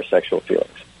many of our sexual feelings.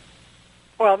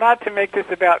 Well, not to make this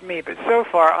about me, but so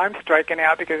far I'm striking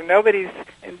out because nobody's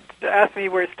asked me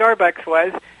where Starbucks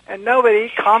was, and nobody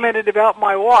commented about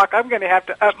my walk. I'm going to have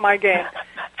to up my game.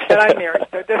 But I'm married,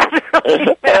 so it doesn't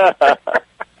really matter.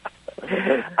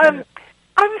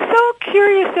 I'm so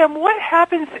curious, Sam, what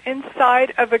happens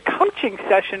inside of a coaching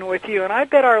session with you? And I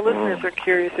bet our listeners are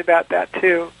curious about that,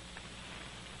 too.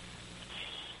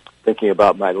 Thinking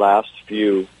about my last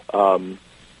few, I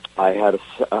had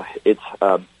it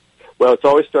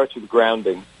always starts with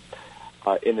grounding,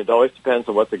 and it always depends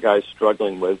on what the guy's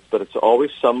struggling with, but it's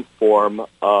always some form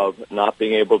of not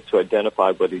being able to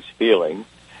identify what he's feeling,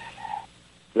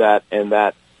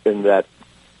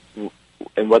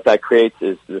 and what that creates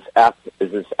is this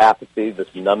apathy,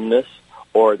 this numbness,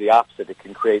 or the opposite. It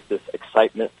can create this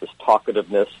excitement, this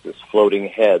talkativeness, this floating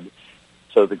head.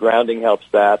 So the grounding helps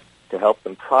that, to help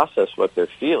them process what they're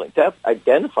feeling, to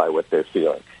identify what they're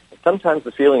feeling. And sometimes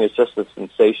the feeling is just a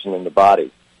sensation in the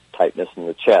body, tightness in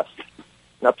the chest,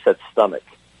 an upset stomach.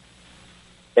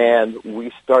 And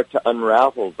we start to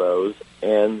unravel those,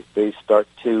 and they start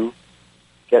to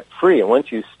get free. And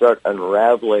once you start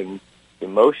unraveling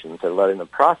emotions and letting them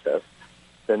process,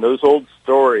 then those old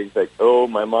stories like, oh,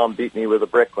 my mom beat me with a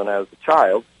brick when I was a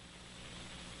child,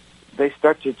 they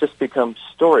start to just become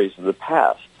stories of the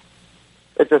past.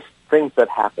 They're just things that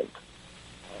happened.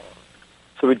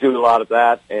 So we do a lot of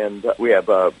that, and we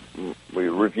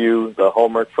review the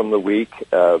homework from the week.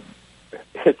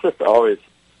 It's always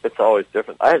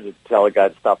different. I had to tell a guy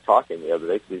to stop talking the other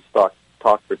day because he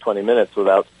talked for 20 minutes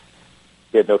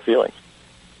he had no feelings.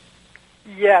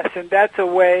 Yes, and that's a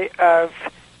way of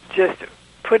just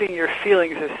putting your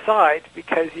feelings aside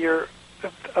because you're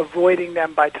avoiding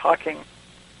them by talking.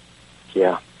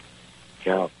 Yeah.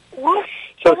 Yeah. What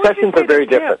so sessions are very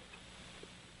different.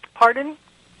 Pardon?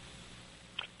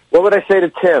 What would I say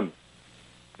to Tim?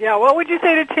 Yeah, what would you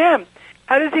say to Tim?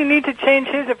 How does he need to change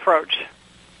his approach?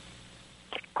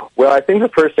 Well, I think the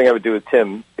first thing I would do with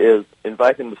Tim is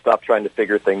invite him to stop trying to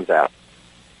figure things out.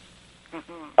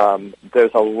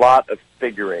 There's a lot of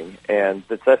figuring, and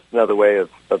that's just another way of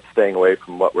staying away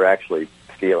from what we're actually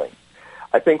feeling.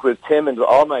 I think with Tim and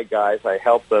all my guys, I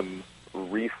help them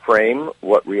reframe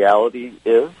what reality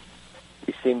is.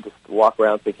 We seem to walk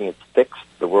around thinking it's fixed.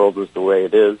 The world is the way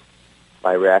it is.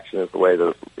 My reaction is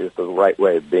the right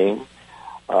way of being.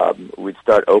 We'd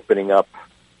start opening up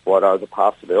what are the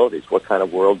possibilities. What kind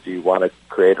of world do you want to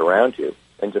create around you?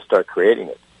 And just start creating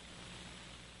it.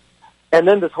 And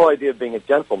then this whole idea of being a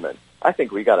gentleman, I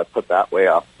think we got to put that way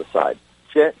off the side.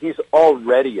 He's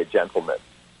already a gentleman.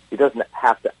 He doesn't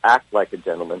have to act like a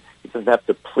gentleman. He doesn't have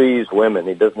to please women.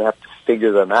 He doesn't have to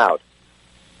figure them out.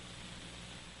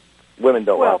 Women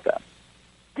don't want that.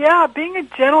 Yeah, being a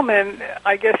gentleman,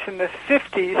 I guess in the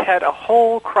 50s, had a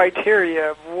whole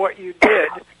criteria of what you did.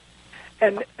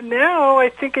 And now I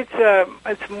think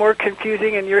it's more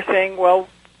confusing, and you're saying, well,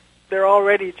 they're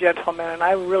already gentlemen, and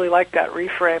I really like that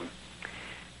reframe.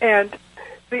 And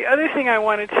the other thing I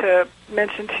wanted to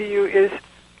mention to you is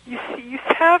you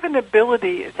have an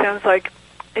ability, it sounds like,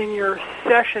 in your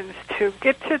sessions to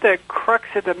get to the crux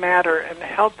of the matter and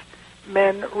help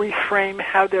men reframe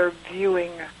how they're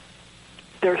viewing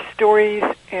their stories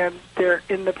and their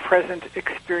in the present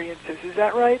experiences. Is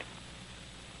that right?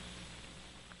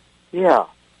 Yeah.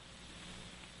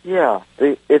 Yeah.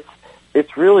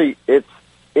 It's really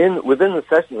within the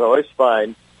sessions I always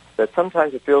find that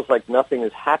sometimes it feels like nothing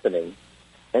is happening,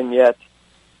 and yet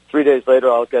 3 days later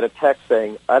I'll get a text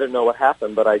saying, I don't know what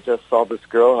happened, but I just saw this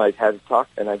girl and I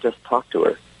just talked to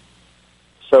her.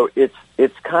 So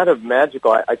it's kind of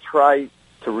magical. I try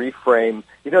to reframe,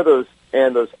 those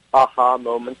aha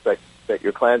moments that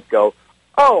your clients go,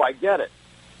 oh, I get it.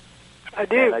 I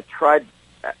do. And I tried,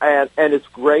 and it's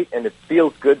great and it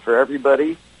feels good for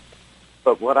everybody.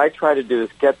 But what I try to do is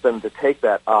get them to take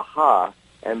that aha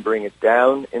and bring it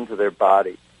down into their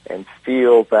body and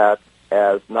feel that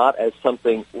as not as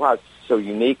something, wow, it's so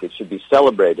unique, it should be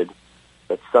celebrated,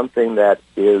 but something that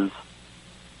is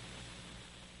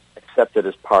accepted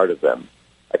as part of them.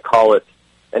 I call it,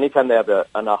 anytime they have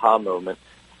an aha moment,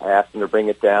 I ask them to bring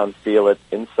it down, feel it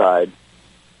inside,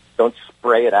 don't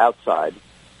spray it outside,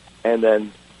 and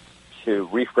then to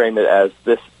reframe it as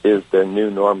this is their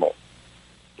new normal.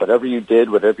 Whatever you did,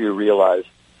 whatever you realized,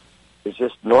 is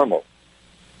just normal.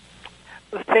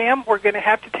 Sam, we're going to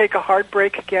have to take a hard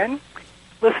break again.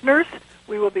 Listeners,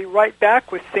 we will be right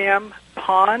back with Sam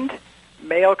Pond,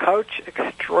 male coach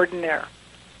extraordinaire.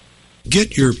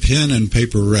 Get your pen and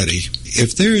paper ready.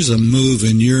 If there's a move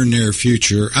in your near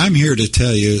future, I'm here to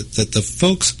tell you that the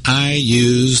folks I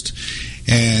used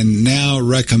and now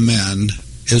recommend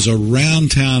is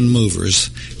Around Town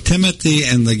Movers. Timothy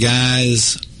and the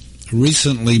guys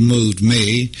recently moved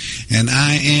me, and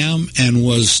I am and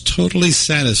was totally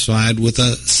satisfied with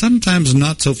a sometimes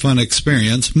not so fun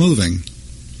experience moving.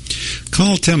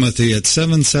 Call Timothy at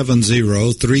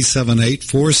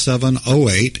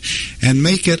 770-378-4708 and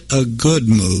make it a good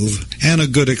move and a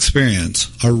good experience.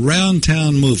 Around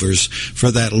Town Movers for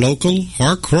that local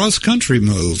or cross-country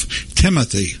move.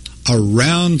 Timothy,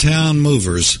 Around Town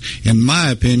Movers, in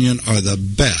my opinion, are the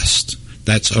best.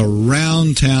 That's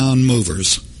Around Town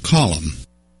Movers. Call them.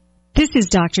 This is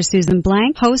Dr. Susan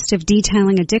Blank, host of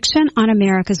Detailing Addiction on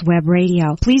America's Web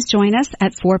Radio. Please join us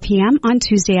at 4 p.m. on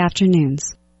Tuesday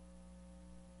afternoons.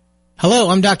 Hello,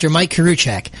 I'm Dr. Mike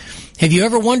Karuchak. Have you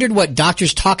ever wondered what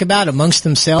doctors talk about amongst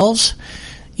themselves?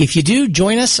 If you do,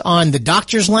 join us on the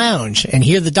Doctor's Lounge and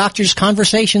hear the doctors'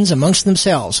 conversations amongst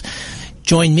themselves.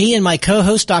 Join me and my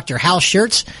co-host, Dr. Hal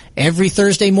Schertz, every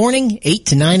Thursday morning, 8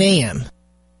 to 9 a.m.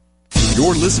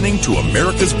 You're listening to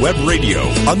America's Web Radio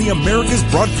on the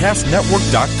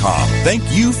AmericasBroadcastNetwork.com. Thank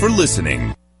you for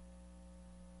listening.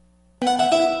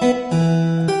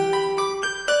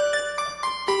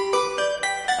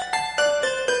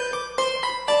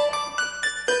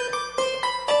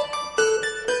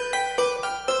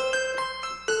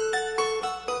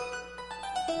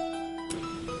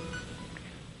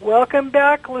 Welcome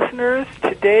back, listeners.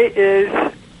 Today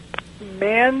is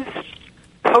Man's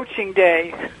Coaching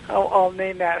Day. I'll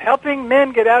name that. Helping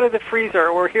men get out of the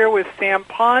freezer. We're here with Sam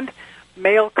Pond,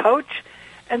 male coach.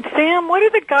 And Sam, what are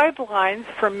the guidelines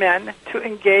for men to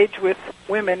engage with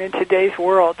women in today's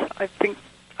world?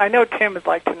 I know Tim would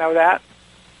like to know that.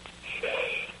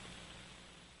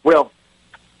 Well,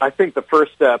 I think the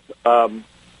first step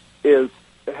is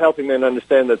helping men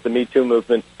understand that the Me Too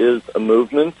movement is a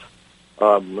movement,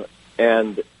 and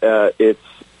it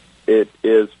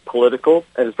is political,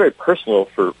 and it's very personal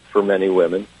for many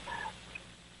women.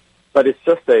 But it's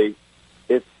just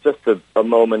a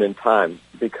moment in time,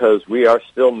 because we are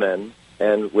still men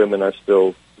and women are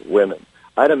still women.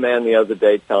 I had a man the other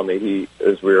day tell me, I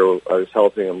was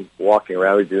helping him walking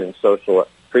around, we were doing social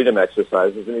freedom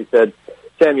exercises, and he said,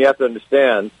 "Sam, you have to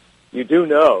understand, you do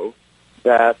know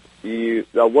that a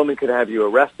woman could have you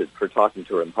arrested for talking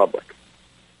to her in public."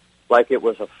 Like it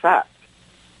was a fact.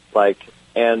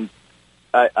 And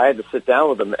I had to sit down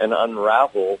with him and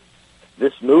unravel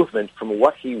this movement from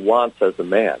what he wants as a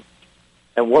man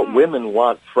and what women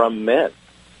want from men.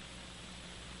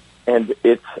 And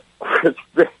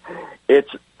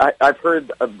I've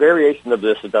heard a variation of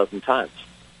this a dozen times.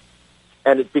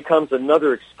 And it becomes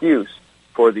another excuse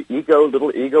for the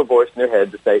little ego voice in their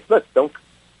head to say, "Look,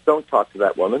 don't talk to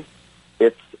that woman.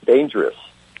 It's dangerous,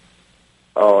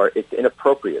 or it's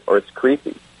inappropriate, or it's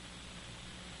creepy."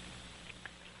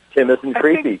 Tim isn't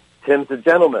creepy. Tim's a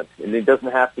gentleman, and he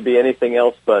doesn't have to be anything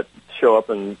else but show up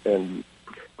and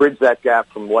bridge that gap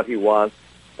from what he wants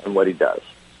and what he does.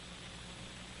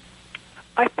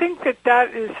 I think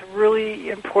that is really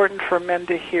important for men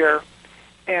to hear.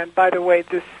 And by the way,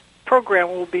 this program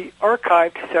will be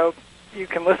archived, so you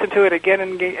can listen to it again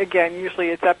and again. Usually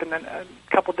it's up in a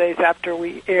couple days after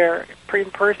we air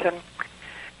in person.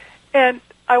 And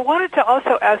I wanted to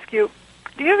also ask you,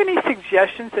 do you have any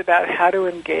suggestions about how to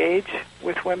engage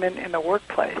with women in the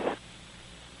workplace?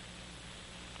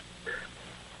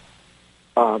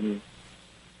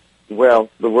 Well,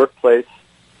 the workplace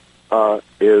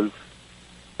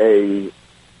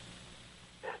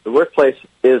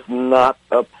is not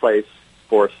a place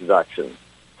for seduction.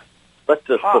 Let's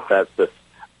just put that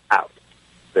out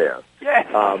there. Yes.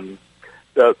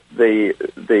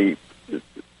 The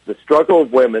struggle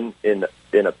of women in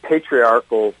a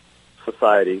patriarchal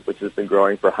society, which has been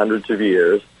growing for hundreds of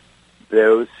years,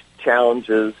 those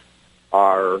challenges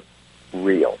are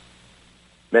real.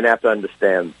 Men have to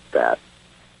understand that.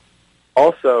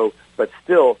 Also, but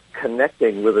still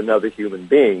connecting with another human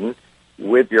being,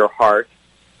 with your heart,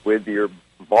 with your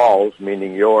balls,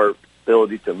 meaning your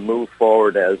ability to move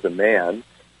forward as a man,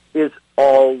 is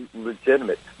all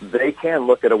legitimate. They can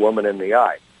look at a woman in the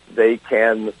eye. They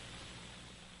can,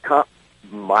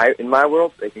 in my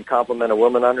world, they can compliment a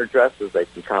woman on her dress as they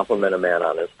can compliment a man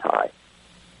on his tie.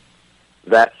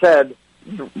 That said,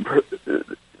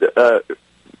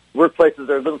 workplaces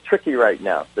are a little tricky right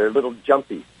now. They're a little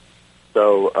jumpy.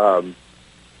 So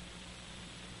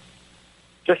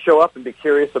just show up and be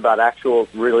curious about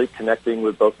really connecting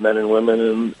with both men and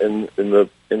women in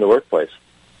the workplace.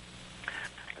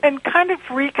 And kind of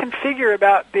reconfigure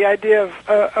about the idea of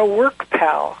a work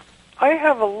pal. I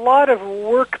have a lot of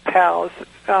work pals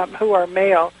who are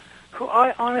male who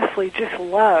I honestly just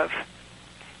love.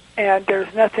 And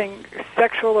there's nothing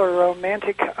sexual or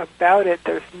romantic about it.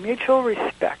 There's mutual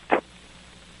respect.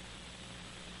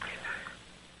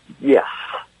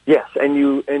 Yes,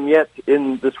 and yet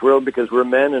in this world, because we're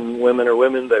men and women are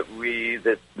women, that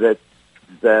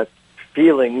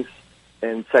feelings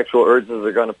and sexual urges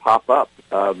are going to pop up,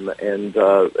 and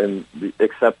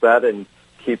accept that and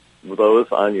keep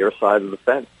those on your side of the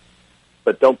fence,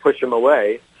 but don't push them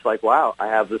away. It's like, wow, I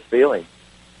have this feeling.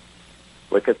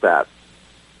 Look at that.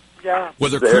 Yeah.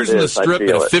 Whether cruising the strip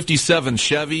in a 57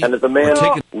 Chevy, and as a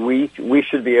man, we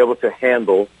should be able to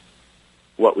handle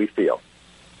what we feel.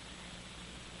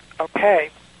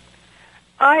 Okay.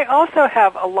 I also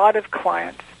have a lot of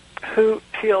clients who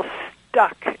feel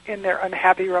stuck in their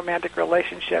unhappy romantic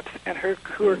relationships and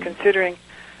who are considering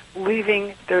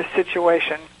leaving their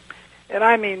situation. And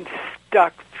I mean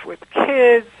stuck with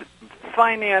kids,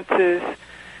 finances,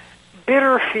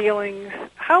 bitter feelings.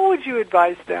 How would you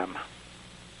advise them?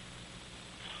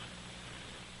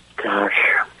 Gosh,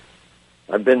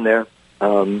 I've been there.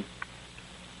 Me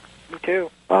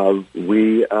too.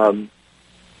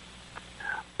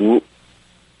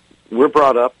 We're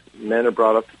brought up, men are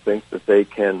brought up to think that they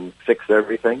can fix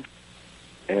everything.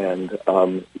 And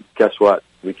guess what?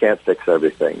 We can't fix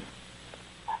everything.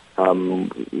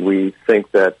 We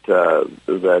think that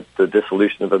the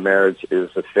dissolution of a marriage is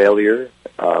a failure,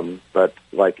 but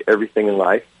like everything in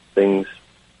life, things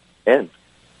end.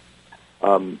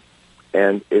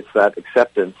 And it's that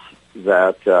acceptance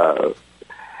that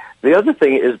the other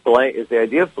thing is blame. Is the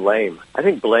idea of blame. I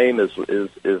think blame is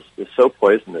so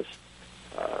poisonous,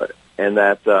 and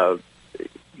that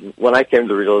when I came to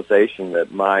the realization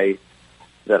that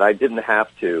I didn't have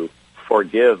to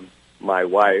forgive my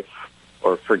wife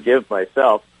or forgive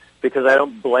myself because I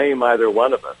don't blame either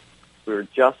one of us. We were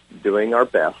just doing our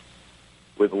best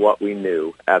with what we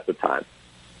knew at the time.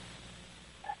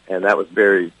 And that was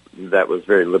very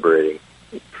liberating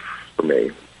for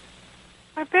me.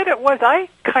 I bet it was. I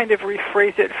kind of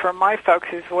rephrase it for my folks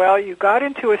as well. You got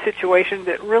into a situation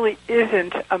that really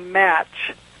isn't a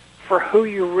match for who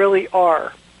you really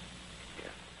are.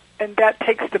 And that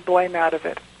takes the blame out of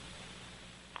it.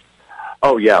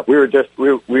 Oh yeah, we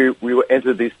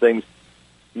entered these things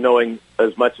knowing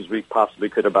as much as we possibly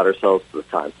could about ourselves at the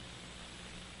time.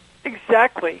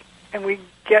 Exactly. And we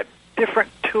get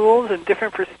different tools and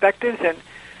different perspectives, and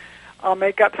I'll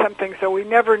make up something. So we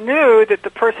never knew that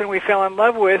the person we fell in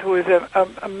love with was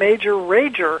a major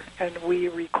rager, and we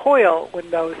recoil when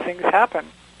those things happen.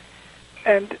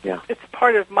 And it's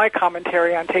part of my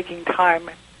commentary on taking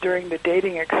time during the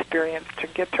dating experience to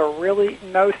get to really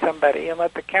know somebody and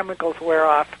let the chemicals wear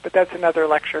off. But that's another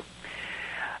lecture.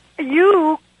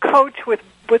 You coach with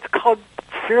what's called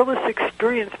Fearless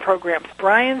Experience Programs.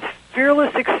 Brian's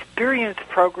Fearless Experience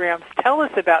Programs. Tell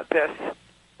us about this.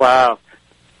 Wow.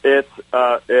 They're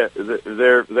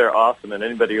awesome, and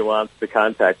anybody who wants to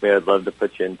contact me, I'd love to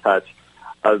put you in touch.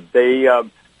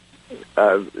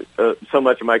 So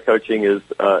much of my coaching is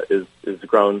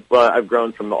grown. Well, I've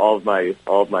grown from all of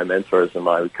my mentors and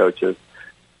my coaches,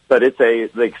 but it's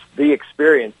the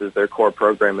experience is their core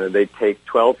program, and they take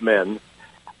 12 men,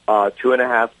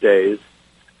 2.5 days.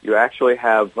 You actually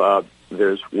have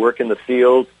there's work in the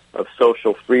field of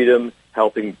social freedom,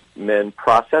 helping men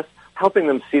process, helping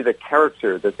them see the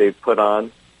character that they've put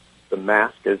on, the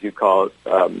mask, as you call it,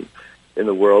 in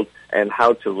the world, and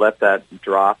how to let that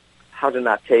drop, how to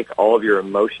not take all of your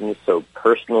emotions so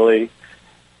personally.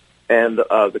 And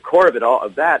the core of it all,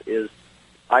 of that, is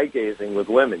eye-gazing with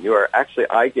women. You are actually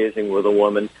eye-gazing with a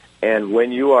woman, and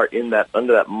when you are in that,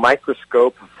 under that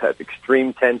microscope of that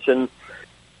extreme tension,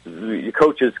 your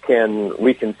coaches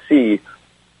we can see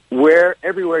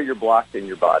everywhere you're blocked in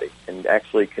your body, and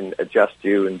actually can adjust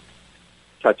you and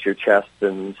touch your chest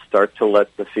and start to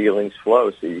let the feelings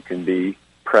flow so you can be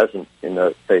present in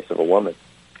the face of a woman.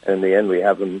 And in the end,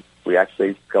 we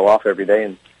actually go off every day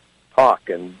and talk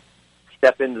and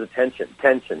step into the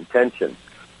tension.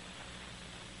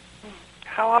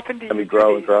 How often do you and we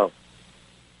grow and grow?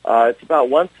 It's about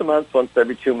once a month, once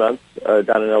every 2 months,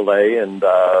 down in L.A., and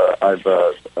I've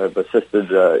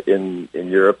assisted in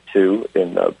Europe too,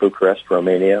 in Bucharest,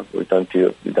 Romania. We've done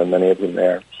many of them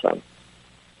there. So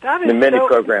that is many so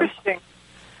programs. Interesting.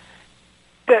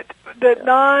 That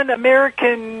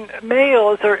non-American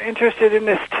males are interested in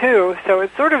this too. So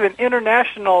it's sort of an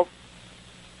international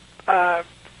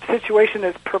situation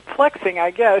that's perplexing,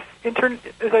 I guess. As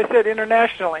I said,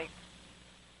 internationally.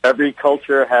 Every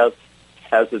culture has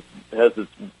its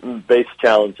base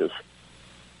challenges.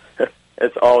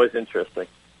 It's always interesting.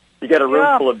 You get a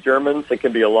room full of Germans, it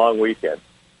can be a long weekend.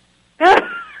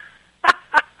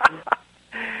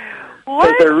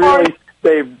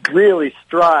 They really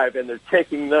strive, and they're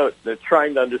taking notes. They're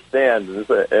trying to understand,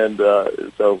 and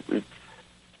so we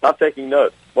stop taking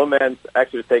notes. One man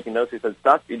actually was taking notes. He said,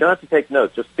 "Stop! You don't have to take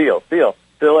notes. Just feel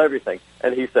everything."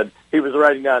 And he said he was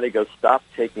writing down. He goes, "Stop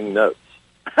taking notes."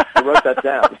 I wrote that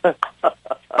down.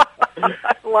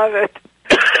 I love it.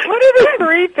 What are the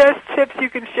 3 best tips you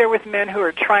can share with men who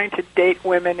are trying to date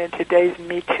women in today's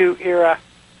Me Too era?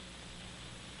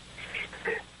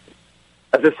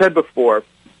 As I said before,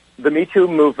 the Me Too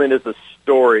movement is a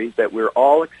story that we're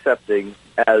all accepting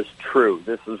as true.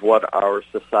 This is what our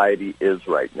society is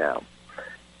right now.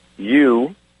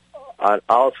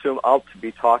 I'll assume I'll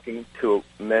be talking to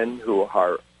men who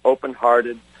are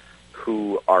open-hearted,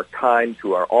 who are kind,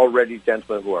 who are already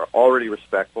gentlemen, who are already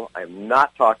respectful. I'm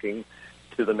not talking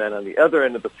to the men on the other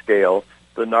end of the scale,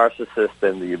 the narcissists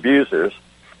and the abusers.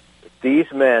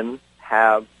 These men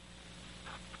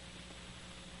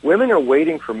women are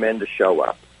waiting for men to show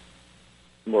up.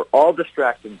 We're all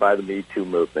distracted by the Me Too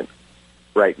movement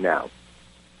right now.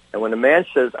 And when a man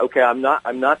says, okay, I'm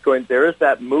not going, there is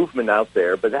that movement out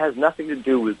there, but that has nothing to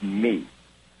do with me.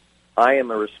 I am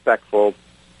a respectful,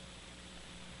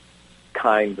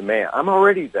 kind man. I'm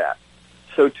already that.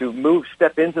 So to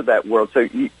step into that world, so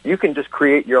you can just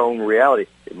create your own reality.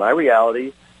 In my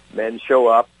reality, men show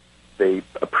up, they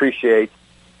appreciate,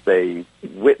 they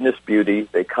witness beauty,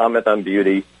 they comment on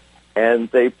beauty, and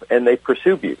they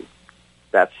pursue beauty.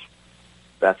 That's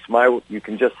you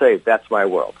can just say, that's my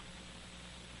world.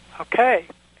 Okay.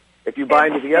 If you buy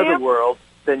into the other world,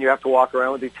 then you have to walk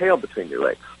around with your tail between your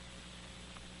legs.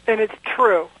 And it's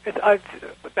true.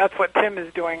 That's what Tim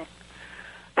is doing.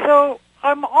 So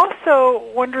I'm also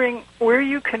wondering where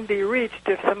you can be reached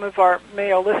if some of our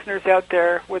male listeners out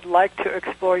there would like to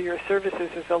explore your services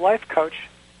as a life coach.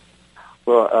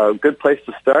 Well, a good place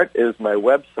to start is my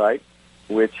website,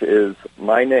 which is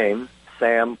my name,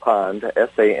 Sam Pond,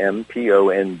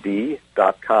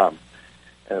 SAMPOND.com.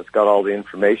 And it's got all the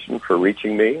information for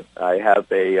reaching me. I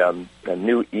have a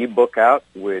new ebook out,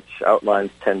 which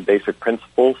outlines 10 basic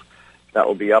principles. That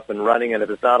will be up and running, and if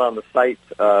it's not on the site,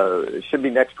 it should be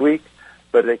next week.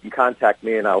 But they can contact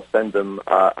me, and I'll send them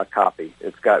a copy.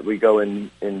 We go in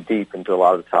deep into a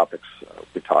lot of the topics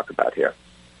we talk about here.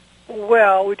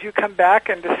 Well, would you come back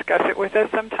and discuss it with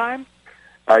us sometime?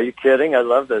 Are you kidding? I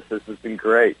love this. This has been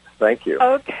great. Thank you.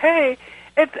 Okay.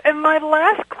 And my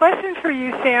last question for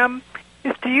you, Sam,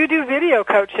 is do you do video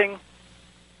coaching?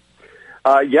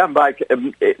 Yeah,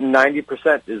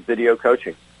 90% is video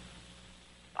coaching.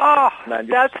 Oh, 90%.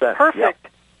 That's perfect.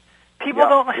 Yeah. People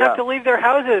don't have to leave their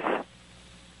houses.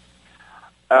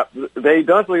 They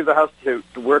don't have to leave the house to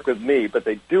work with me, but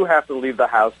they do have to leave the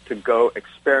house to go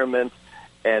experiment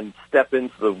and step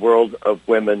into the world of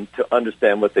women to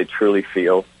understand what they truly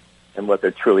feel and what they're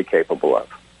truly capable of.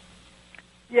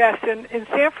 Yes, and in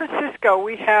San Francisco,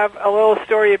 we have a little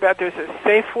story about there's a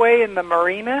Safeway in the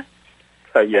marina.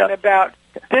 Yeah. And about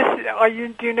this,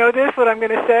 do you know this, what I'm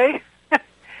going to say?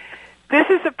 This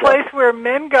is a place where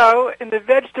men go in the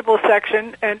vegetable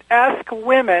section and ask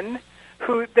women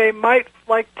who they might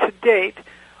like to date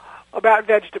about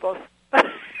vegetables.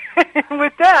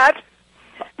 With that,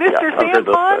 Mr. Sam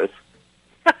Pond,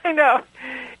 I know.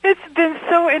 It's been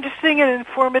so interesting and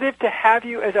informative to have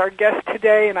you as our guest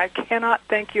today, and I cannot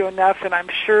thank you enough, and I'm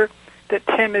sure that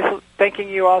Tim is thanking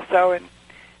you also. And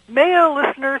Mayo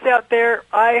listeners out there,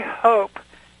 I hope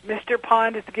Mr.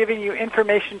 Pond is giving you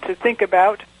information to think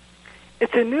about.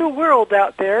 It's a new world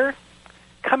out there.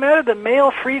 Come out of the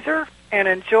mail freezer and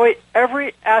enjoy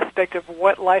every aspect of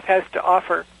what life has to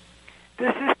offer.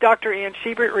 This is Dr. Ann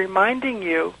Schubert reminding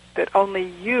you that only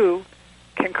you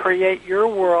can create your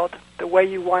world the way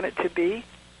you want it to be.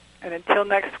 And until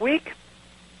next week,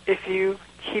 if you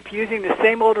keep using the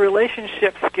same old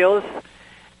relationship skills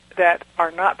that are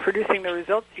not producing the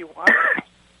results you want,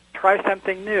 try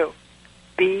something new.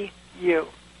 Be you.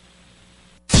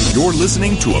 You're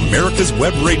listening to America's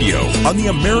Web Radio on the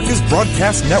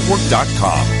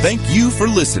AmericasBroadcastNetwork.com. Thank you for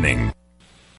listening.